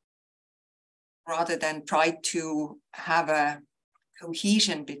rather than try to have a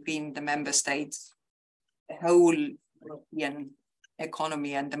cohesion between the member states, the whole European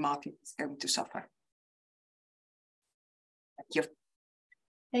economy and the market is going to suffer. Thank you.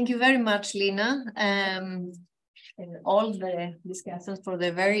 Thank you very much, Lina, and all the discussants for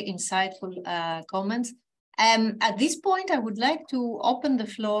the very insightful comments. At this point, I would like to open the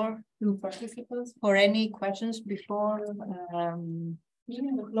floor to participants for any questions before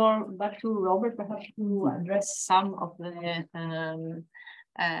giving the floor back to Robert, perhaps to address some of the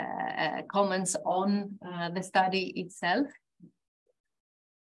comments on the study itself.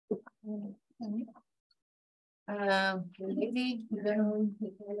 Lady, the gentleman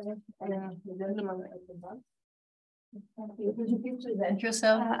at the back. Could you please present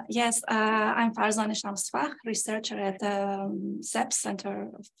yourself? Yes, I'm Farzan Shamsfakh, researcher at the CEP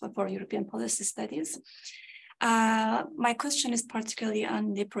Center for European Policy Studies. My question is particularly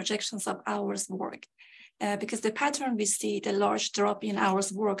on the projections of hours worked, because the pattern we see, the large drop in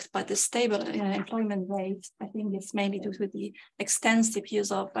hours worked, but the stable employment rate, I think it's mainly due to the extensive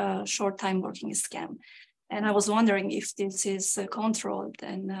use of short-time working scheme. And I was wondering if this is controlled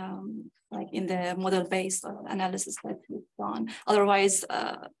and like in the model-based analysis that we've done. Otherwise,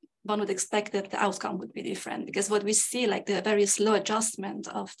 one would expect that the outcome would be different, because what we see, like the very slow adjustment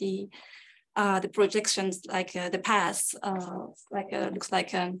of the projections, like the past, looks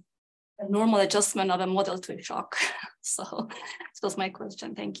like a normal adjustment of a model to a shock. So this was my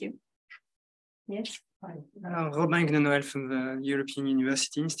question. Thank you. Yes. Robin Gnenoël from the European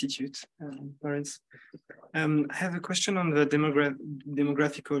University Institute, Paris. I have a question on the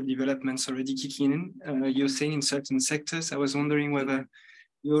demographical developments already kicking in. You're saying in certain sectors. I was wondering whether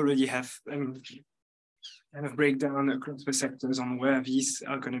you already have kind of breakdown across the sectors on where these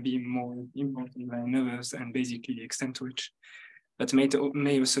are going to be more important than others, and basically the extent to which that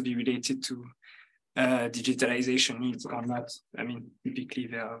may also be related to digitalization needs or not. I mean, typically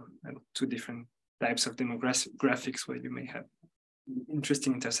there are two different types of demographics where you may have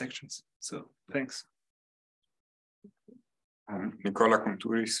interesting intersections. So thanks. Nicola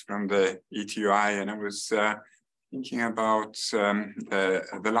Contouris from the ETUI, and I was thinking about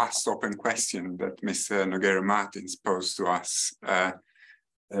the last open question that Mr. Nogueira Martins posed to us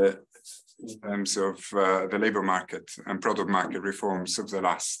in terms of the labor market and product market reforms of the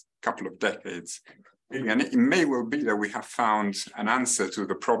last couple of decades. And it may well be that we have found an answer to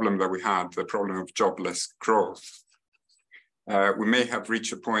the problem that we had, the problem of jobless growth. We may have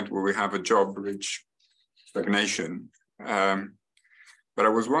reached a point where we have a job-rich stagnation. But I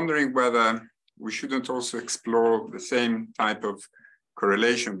was wondering whether we shouldn't also explore the same type of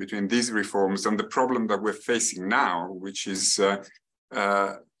correlation between these reforms and the problem that we're facing now, which is a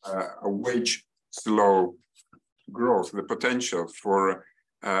wage slow growth, the potential for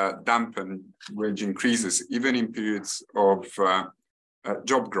dampen wage increases, even in periods of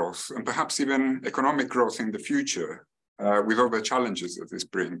job growth, and perhaps even economic growth in the future, with all the challenges that this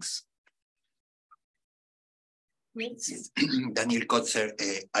brings. Daniel Kotzer,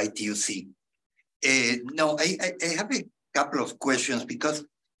 ITUC. No, I have a couple of questions, because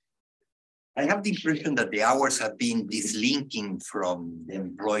I have the impression that the hours have been dislinking from the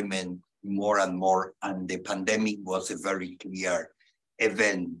employment more and more, and the pandemic was a very clear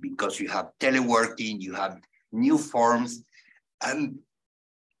event, because you have teleworking, you have new forms, and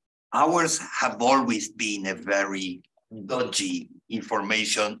hours have always been a very dodgy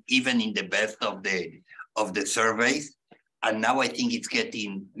information, even in the best of the surveys. And now I think it's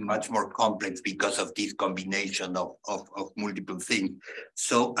getting much more complex because of this combination of multiple things.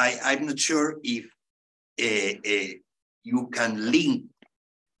 So I'm not sure if you can link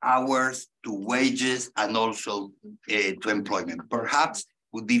hours to wages and also to employment. Perhaps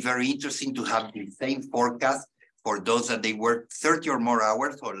would be very interesting to have the same forecast for those that they work 30 or more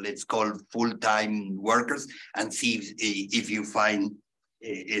hours, or let's call full-time workers, and see if you find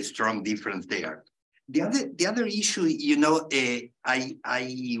a strong difference there. The other issue, you know, I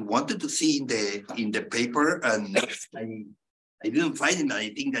wanted to see in the paper, and I didn't find it. I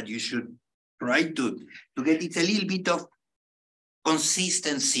think that you should try to get it a little bit of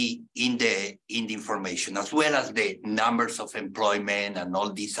consistency in the information, as well as the numbers of employment and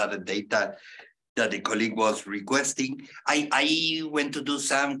all these other data that the colleague was requesting. I went to do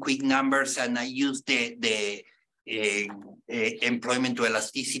some quick numbers, and I used the employment to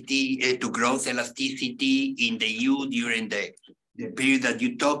elasticity, to growth elasticity in the EU during the period that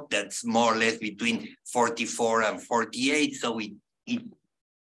you talked, that's more or less between 44 and 48. So it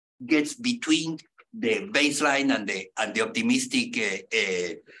gets between the baseline and the optimistic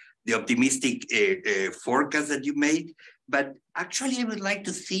forecast that you made. But actually, I would like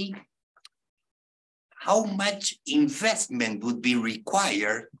to see how much investment would be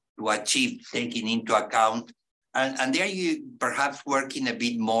required to achieve, taking into account, and there you perhaps working a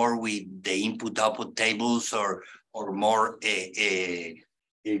bit more with the input-output tables or more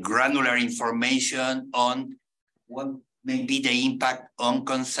granular information on what may be the impact on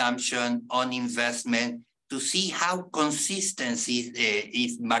consumption, on investment, to see how consistency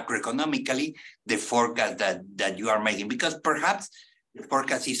is macroeconomically the forecast that you are making. Because perhaps the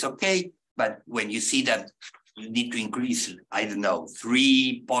forecast is okay, but when you see that you need to increase, I don't know,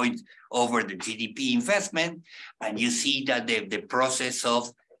 3 points over the GDP investment, and you see that the process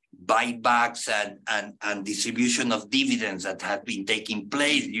of buybacks and distribution of dividends that have been taking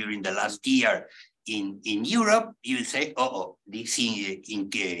place during the last year in Europe, you say, this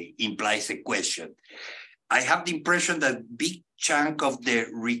implies a question. I have the impression that big chunk of the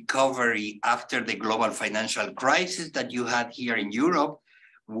recovery after the global financial crisis that you had here in Europe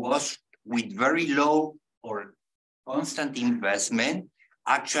was with very low or constant investment,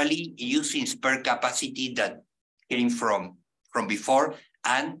 actually using spare capacity that came from before,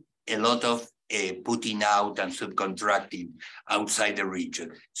 and a lot of putting out and subcontracting outside the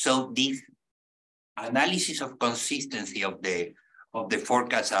region. So this analysis of consistency of the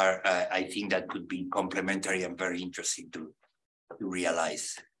forecasts are, I think that could be complementary and very interesting to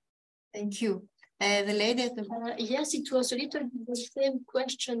realize. Thank you. The lady at the yes, it was a little bit the same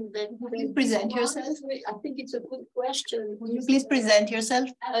question that you present yourself. I think it's a good question. Will you please present yourself?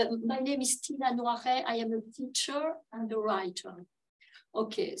 My name is Tina Noiret. I am a teacher and a writer.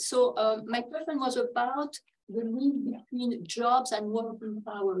 Okay, so my question was about the link between jobs and working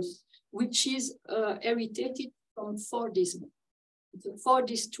powers, which is heritated from Fordism. It's a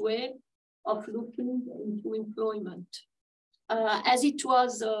Fordist way of looking into employment. As it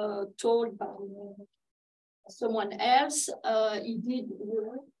was told by someone else, he did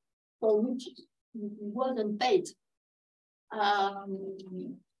work for which he wasn't paid.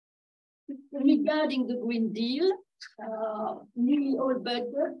 Regarding the Green Deal, nearly all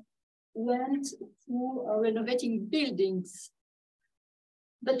budget went to renovating buildings.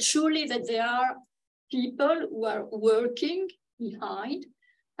 But surely that there are people who are working behind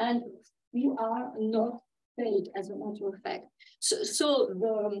and who are not paid, as a matter of fact. So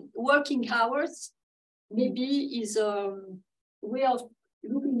the working hours maybe is a way of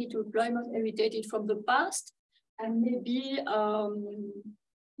looking into employment heritated from the past, and maybe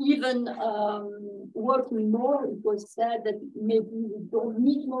even working more. It was said that maybe we don't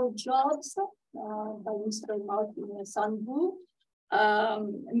need more jobs by Mr. Martin Sandbu.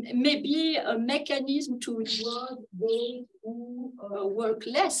 Maybe a mechanism to reward those who work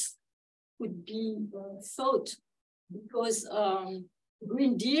less could be thought, because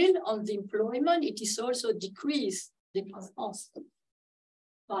Green Deal on the employment, it is also decrease the cost.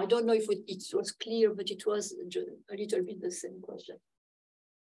 I don't know if it was clear, but it was a little bit the same question.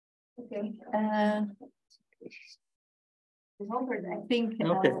 Okay. Robert, I think a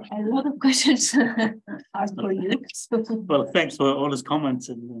lot of questions are for you. Well, thanks for all those comments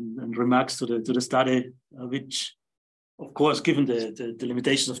and remarks to the study, which, of course, given the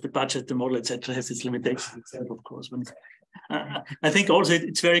limitations of the budget, the model, etc., has its limitations itself, of course. I think also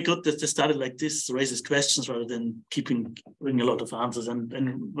it's very good that the study like this raises questions rather than bringing a lot of answers. And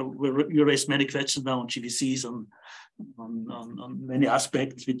you raised many questions now on GVCs, on many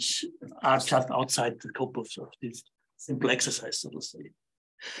aspects which are just outside the scope of this simple exercise, so to say.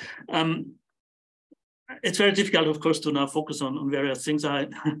 It's very difficult, of course, to now focus on various things. To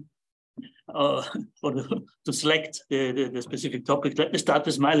select the specific topic. Let me start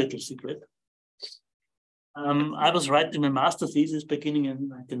with my little secret. I was writing my master thesis beginning in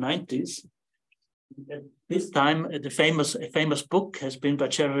the 90s. At this time, a famous book has been by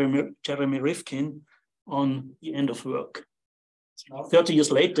Jeremy Rifkin on the end of work. Now, 30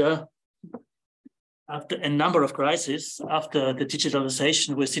 years later, after a number of crises, after the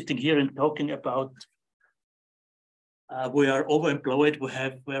digitalization, we're sitting here and talking about we are overemployed,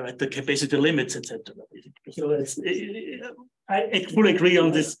 we're at the capacity limits, etc. So I fully agree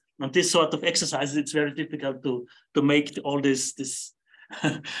on this sort of exercises. It's very difficult to make all this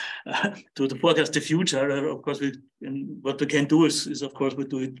to forecast the future. Of course, what we can do is of course we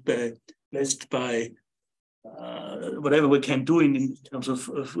do it best by whatever we can do in terms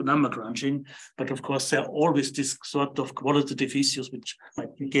of number crunching. But of course, there are always this sort of qualitative issues, which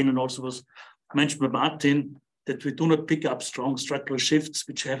might begin and also was mentioned by Martin, that we do not pick up strong structural shifts,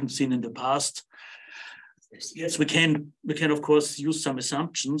 which we haven't seen in the past. Yes, we can of course use some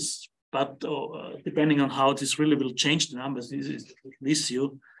assumptions, but depending on how this really will change the numbers is an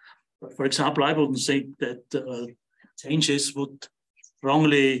issue. For example, I wouldn't say that changes would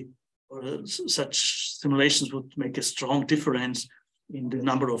strongly, or such simulations would make a strong difference in the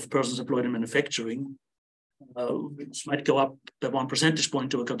number of persons employed in manufacturing, which might go up by 1 percentage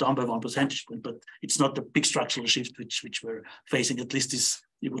point or go down by 1 percentage point, but it's not the big structural shift which we're facing. At least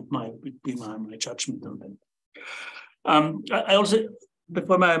it would be my judgment on that. I also,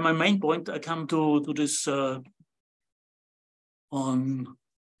 before my main point, I come to this on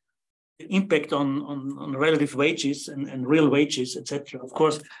the impact on relative wages and real wages, etc. Of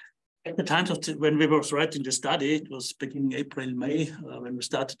course, at the time when we were writing the study, it was beginning April, May, when we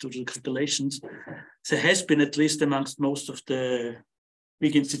started to do the calculations, there has been, at least amongst most of the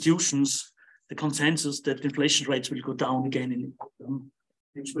big institutions, the consensus that inflation rates will go down again in autumn,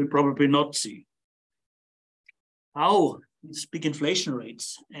 which we'll probably not see. How these big inflation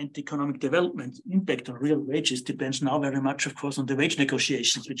rates and economic development impact on real wages depends now very much, of course, on the wage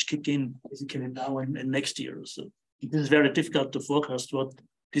negotiations, which kick in basically now and next year. So it is very difficult to forecast what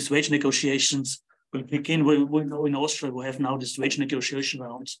these wage negotiations will kick in. We know in Austria we have now these wage negotiation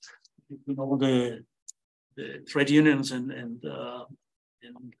rounds. We know the trade unions and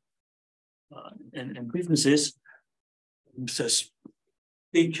businesses. There's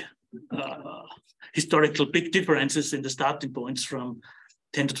big historical big differences in the starting points, from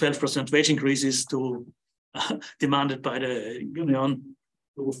 10 to 12% wage increases to demanded by the union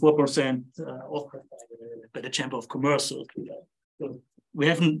to 4% offered by the Chamber of Commerce. So we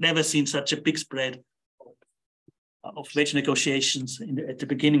haven't never seen such a big spread of wage negotiations at the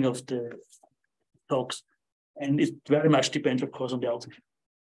beginning of the talks, and it very much depends, of course, on the outcome.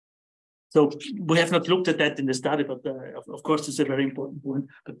 So we have not looked at that in the study, but of course, it's a very important point.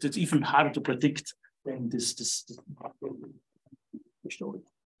 But it's even harder to predict than this story.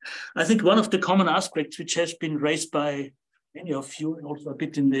 I think one of the common aspects which has been raised by many of you, and also a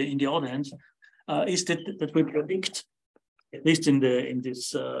bit in the audience, is that we predict, at least in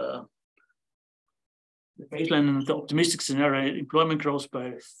this the baseline and the optimistic scenario, employment growth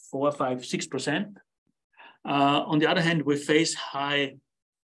by 4, 5, 6%. On the other hand, we face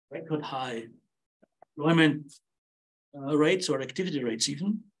record high employment rates or activity rates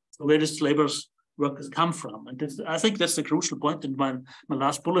even. So where does workers come from? And I think that's the crucial point. And my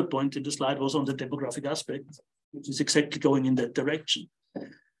last bullet point in the slide was on the demographic aspect, which is exactly going in that direction.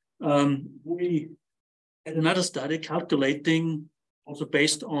 We had another study calculating, also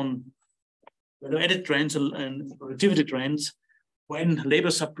based on value-added trends and productivity trends, when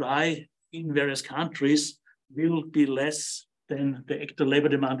labor supply in various countries will be less than the actual labor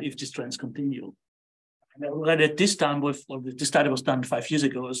demand if these trends continue. And already at this time, this study was done 5 years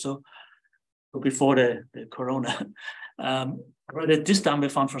ago or so, before the corona. Already at this time, we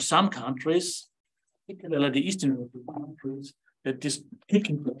found for some countries, particularly the Eastern European countries, that this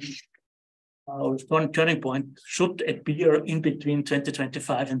kicking point, turning point should appear in between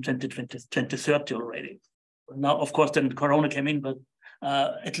 2025 and 2030 already. Now, of course, then corona came in, but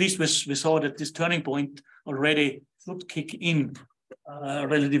at least we saw that this turning point already should kick in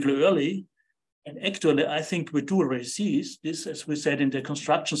relatively early. And actually, I think we do already see this, as we said, in the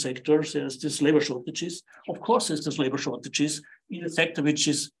construction sector, there's this labor shortages. Of course, there's this labor shortages in a sector which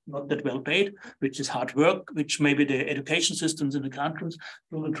is not that well paid, which is hard work, which maybe the education systems in the countries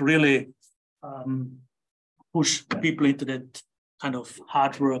don't really push people into that kind of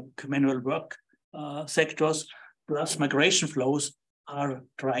hard work, manual work sectors. Plus, migration flows are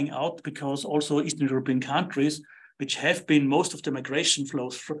drying out because also Eastern European countries, which have been most of the migration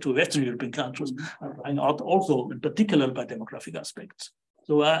flows to Western European countries, are drying out also, in particular by demographic aspects.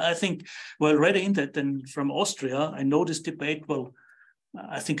 So I think we're already in that. And from Austria, I know this debate, well,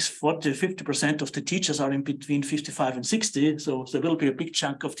 I think 40, 50% of the teachers are in between 55 and 60. So there will be a big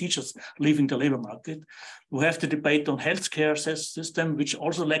chunk of teachers leaving the labor market. We have the debate on healthcare system, which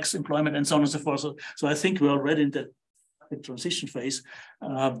also lacks employment and so on and so forth. So I think we're already in that transition phase,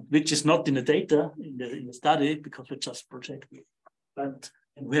 which is not in the data in the study because we're just projecting. But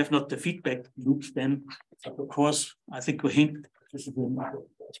and we have not the feedback loops then. But of course, I think we hint this is an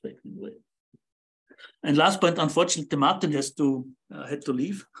aspect in the way. And last point, unfortunately, Martin had to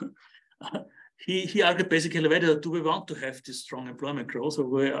leave. He argued basically whether do we want to have this strong employment growth or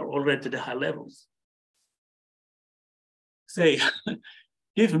we are already at the high levels. Say,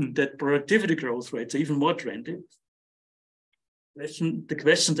 given that productivity growth rates are even more trendy, the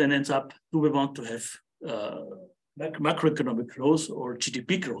question then ends up, do we want to have macroeconomic growth or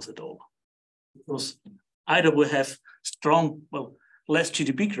GDP growth at all? Because either we have strong, well, less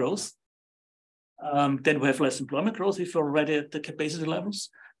GDP growth, then we have less employment growth if we're already at the capacity levels,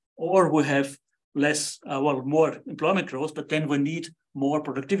 or we have less, more employment growth, but then we need more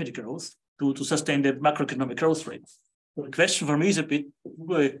productivity growth to sustain the macroeconomic growth rate. So the question for me is a bit, do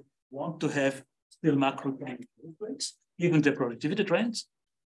we want to have still macroeconomic growth rates, given the productivity trends?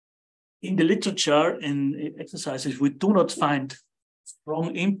 In the literature and exercises, we do not find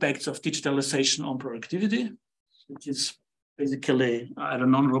strong impacts of digitalization on productivity, which is basically either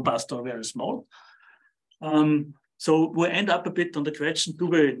non-robust or very small. So we end up a bit on the question, do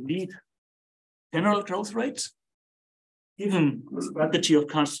we need general growth rates? Given the strategy of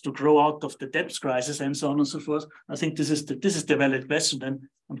countries to grow out of the debt crisis and so on and so forth, I think this is the valid question. And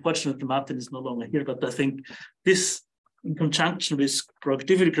unfortunately, Martin is no longer here, but I think this, in conjunction with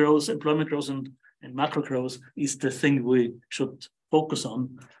productivity growth, employment growth, and macro growth, is the thing we should focus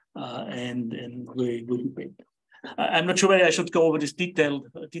on, and we will debate. I'm not sure whether I should go over these detailed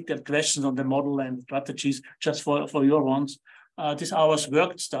questions on the model and strategies just for your ones. This hours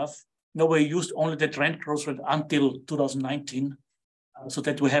worked stuff. No, we used only the trend growth rate until 2019, so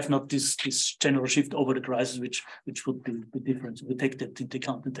that we have not this general shift over the crisis, which would be different. So we take that into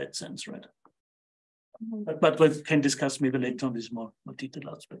account in that sense, right? But we can discuss maybe later on this more detailed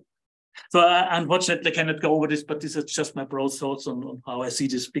aspect. So unfortunately, I cannot go over this, but this is just my broad thoughts on how I see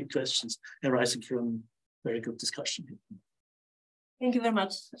these big questions arising from very good discussion. Thank you very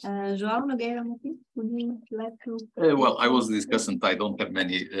much. João Nogueira, would you like to? Well, I was discussing, I don't have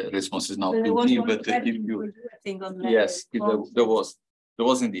many responses now, but if you, yes, there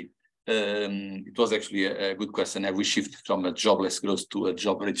was indeed. It was actually a good question. Have we shifted from a jobless growth to a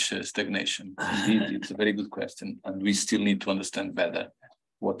job-rich stagnation? Indeed, it's a very good question, and we still need to understand better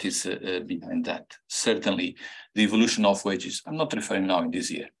what is behind that. Certainly, the evolution of wages, I'm not referring now in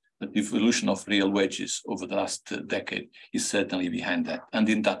this year, but the evolution of real wages over the last decade is certainly behind that. And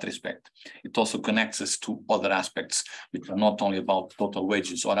in that respect, it also connects us to other aspects, which are not only about total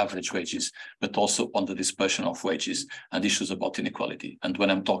wages or average wages, but also on the dispersion of wages and issues about inequality. And when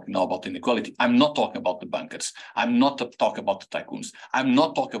I'm talking now about inequality, I'm not talking about the bankers. I'm not talking about the tycoons. I'm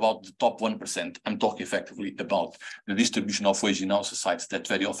not talking about the top 1%. I'm talking effectively about the distribution of wages in our societies that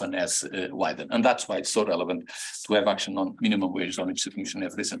very often has widened. And that's why it's so relevant to have action on minimum wages, on which the Commission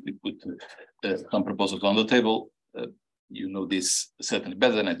have recently put some proposals on the table. You know this certainly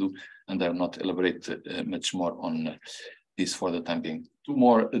better than I do, and I will not elaborate much more on this for the time being. Two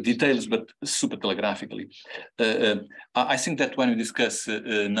more details, but super telegraphically. I think that when we discuss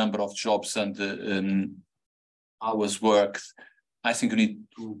number of jobs and hours worked, I think we need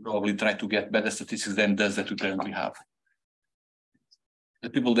to probably try to get better statistics than those that we currently have. The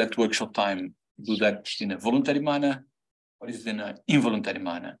people that work short time do that in a voluntary manner, or is it in an involuntary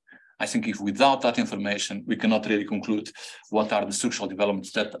manner? I think if without that information, we cannot really conclude what are the structural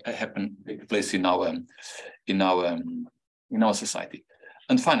developments that take place in our society.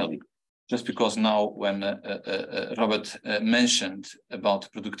 And finally, just because now when Robert mentioned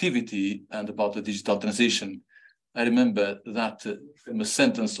about productivity and about the digital transition, I remember that famous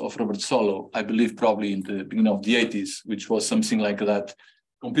sentence of Robert Solow, I believe probably in the beginning of the 80s, which was something like that: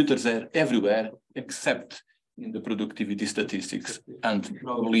 computers are everywhere except in the productivity statistics. And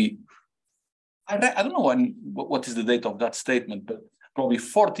probably, I don't know what is the date of that statement, but probably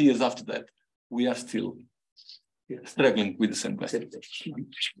 40 years after that, we are still struggling with the same question.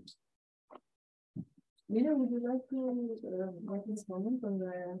 Nina, would you like to make this comment on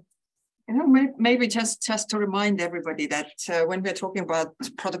the... Maybe just to remind everybody that when we're talking about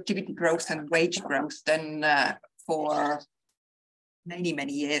productivity growth and wage growth, then for many,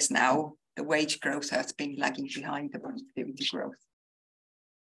 many years now, the wage growth has been lagging behind the productivity growth.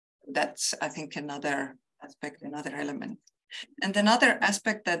 That's, I think, another aspect, another element. And another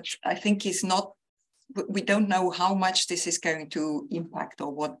aspect that I think is not, we don't know how much this is going to impact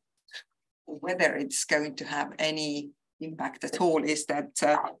or whether it's going to have any impact at all, is that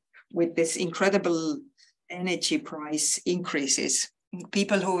with this incredible energy price increases,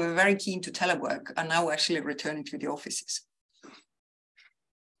 people who were very keen to telework are now actually returning to the offices.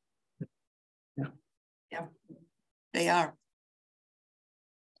 Yeah, they are.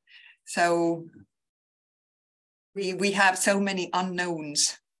 So we have so many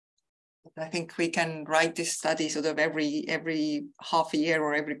unknowns. I think we can write this study sort of every half a year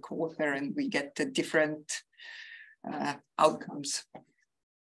or every quarter, and we get the different outcomes.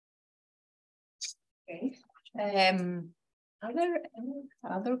 Okay. Are there any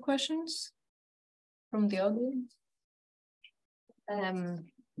other questions from the audience?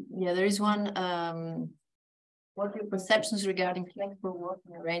 Yeah, there is one. What are your perceptions regarding flexible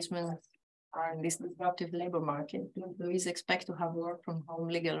working arrangements are in this disruptive labor market? Do employees expect to have work from home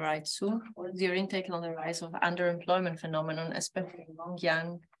legal rights soon? What is your intake on the rise of underemployment phenomenon, especially among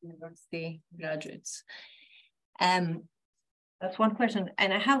young university graduates? That's one question.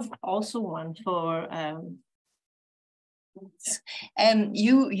 And I have also one for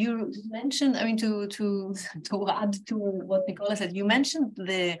you mentioned, I mean, to add to what Nicola said, you mentioned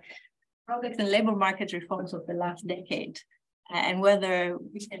the product and labor market reforms of the last decade, and whether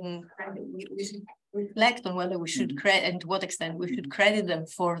we should reflect on whether we should credit, and to what extent we should credit them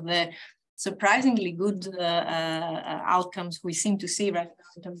for the surprisingly good outcomes we seem to see right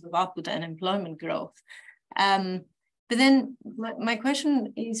now in terms of output and employment growth. But then my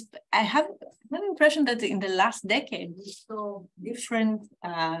question is, I have an impression that in the last decade, we saw different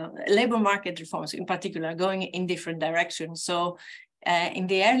labor market reforms in particular going in different directions. So in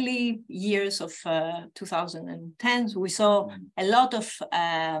the early years of 2010s, we saw a lot of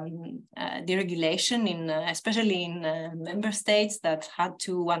deregulation, especially in member states that had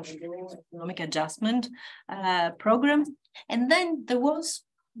to undergo economic adjustment program. And then there was,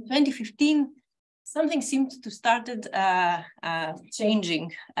 in 2015, something seemed to started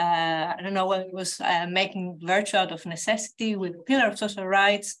changing. I don't know whether it was making virtue out of necessity with the pillar of social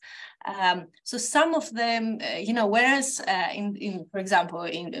rights. So some of them, whereas for example,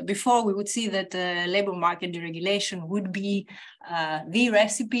 before we would see that labor market deregulation would be the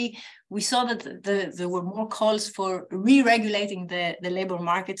recipe, we saw that there were more calls for re-regulating the labor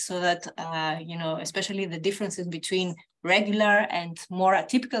market so that, especially the differences between regular and more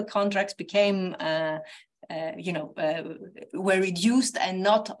atypical contracts became, were reduced and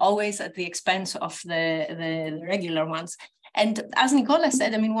not always at the expense of the regular ones. And as Nicola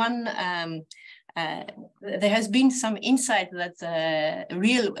said, I mean, there has been some insight that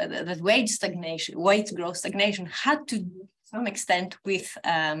that wage growth stagnation had to do to some extent with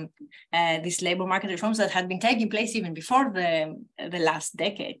these labor market reforms that had been taking place even before the last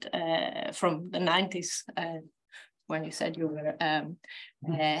decade, from the 90s, when you said you were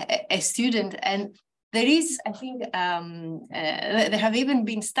a student. And there is, I think, there have even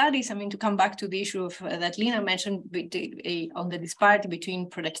been studies, I mean, to come back to the issue of, that Lina mentioned, on the disparity between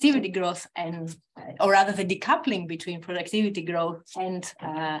productivity growth and, or rather the decoupling between productivity growth and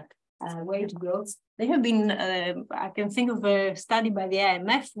wage growth. There have been, I can think of a study by the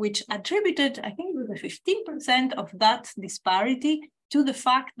IMF, which attributed, I think it was 15% of that disparity to the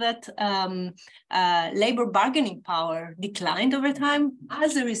fact that labor bargaining power declined over time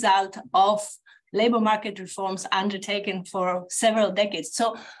as a result of labor market reforms undertaken for several decades.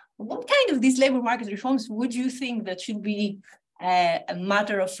 So what kind of these labor market reforms would you think that should be a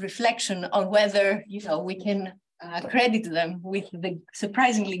matter of reflection on whether, we can credit them with the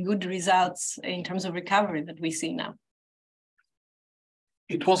surprisingly good results in terms of recovery that we see now?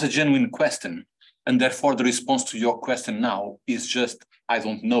 It was a genuine question, and therefore the response to your question now is just, I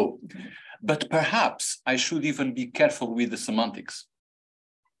don't know. But perhaps I should even be careful with the semantics.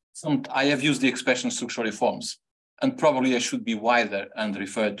 I have used the expression structural reforms, and probably I should be wider and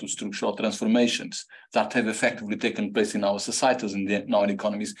refer to structural transformations that have effectively taken place in our societies and in our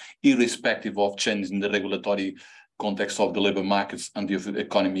economies, irrespective of changes in the regulatory context of the labor markets and the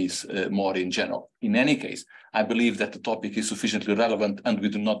economies more in general. In any case, I believe that the topic is sufficiently relevant and we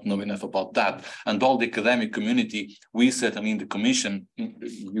do not know enough about that. And all the academic community, we certainly in the Commission,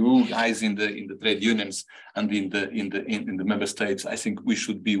 you guys in the trade unions and in the member states, I think we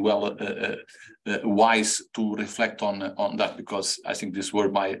should be well wise to reflect on that, because I think these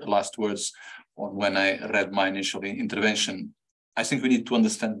were my last words on when I read my initial intervention. I think we need to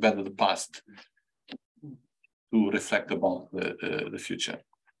understand better the past to reflect about the future.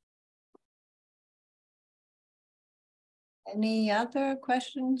 Any other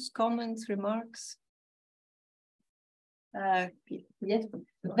questions, comments, remarks? Yes,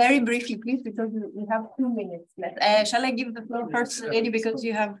 very briefly, please, because we have 2 minutes left. Shall I give the floor first to the lady, because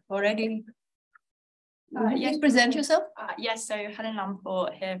you have already... yes, present yourself. Yes, so Helen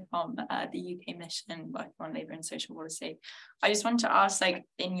Lamport here from the UK Mission working on Labour and Social Policy. I just wanted to ask,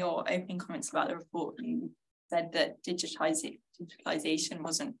 in your opening comments about the report, you said that digitalization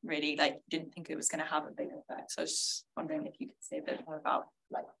wasn't really, didn't think it was going to have a big effect. So I was just wondering if you could say a bit more about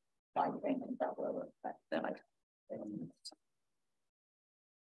why you think that will affect the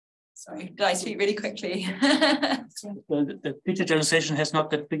Sorry, did I speak really quickly? The digitalization has not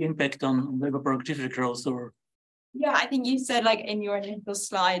that big impact on labor productivity growth or Yeah, I think you said like in your initial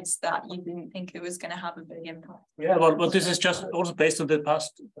slides that you didn't think it was going to have a big impact. Yeah, well, this is just also based on the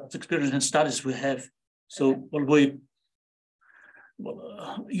past experience and studies we have. So,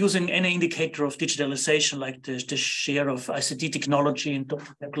 using any indicator of digitalization, like the share of ICT technology in total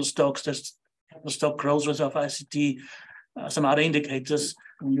capital stocks, there's capital stock growth rate of ICT, some other indicators,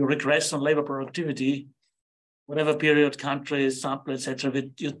 when you regress on labor productivity, whatever period, country, sample, etc.,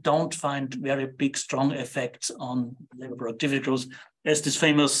 you don't find very big, strong effects on labor productivity growth. There's this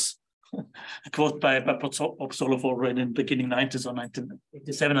famous quote by Popsolov already in the beginning 90s or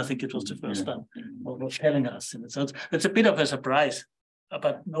 1987, I think it was the first time, was telling us. And so it's a bit of a surprise,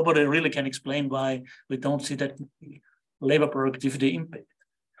 but nobody really can explain why we don't see that labor productivity impact.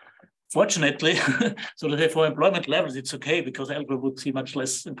 Fortunately, so that for employment levels, it's okay, because Elgro would see much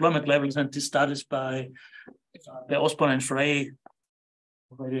less employment levels, and these studies by Osborne and Frey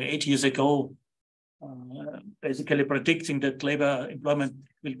already 8 years ago, basically predicting that labor employment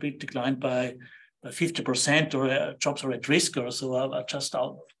will be declined by 50%, or jobs are at risk, or so, are just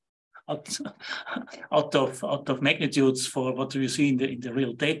out of magnitudes for what we see in the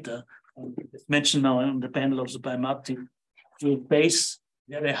real data. It's mentioned now on the panel also by Martin. We base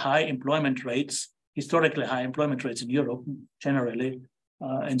very high employment rates, historically high employment rates in Europe generally,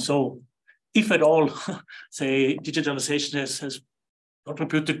 and so if at all, say, digitalization has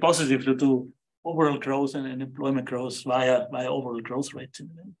contributed positively to overall growth and employment growth via overall growth rates.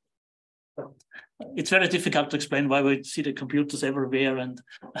 But it's very difficult to explain why we see the computers everywhere and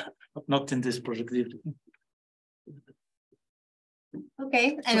not in this productivity.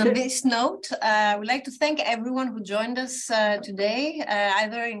 Okay, and on this note, I would like to thank everyone who joined us today,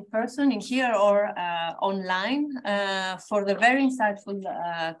 either in person in here or online, for the very insightful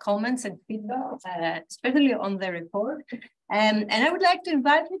comments and feedback, especially on the report. And I would like to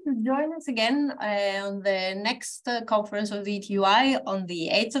invite you to join us again on the next conference of the ETUI on the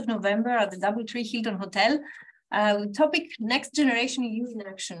 8th of November at the DoubleTree Hilton Hotel. Topic: Next Generation EU in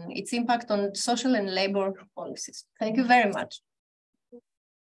Action, its impact on social and labor policies. Thank you very much.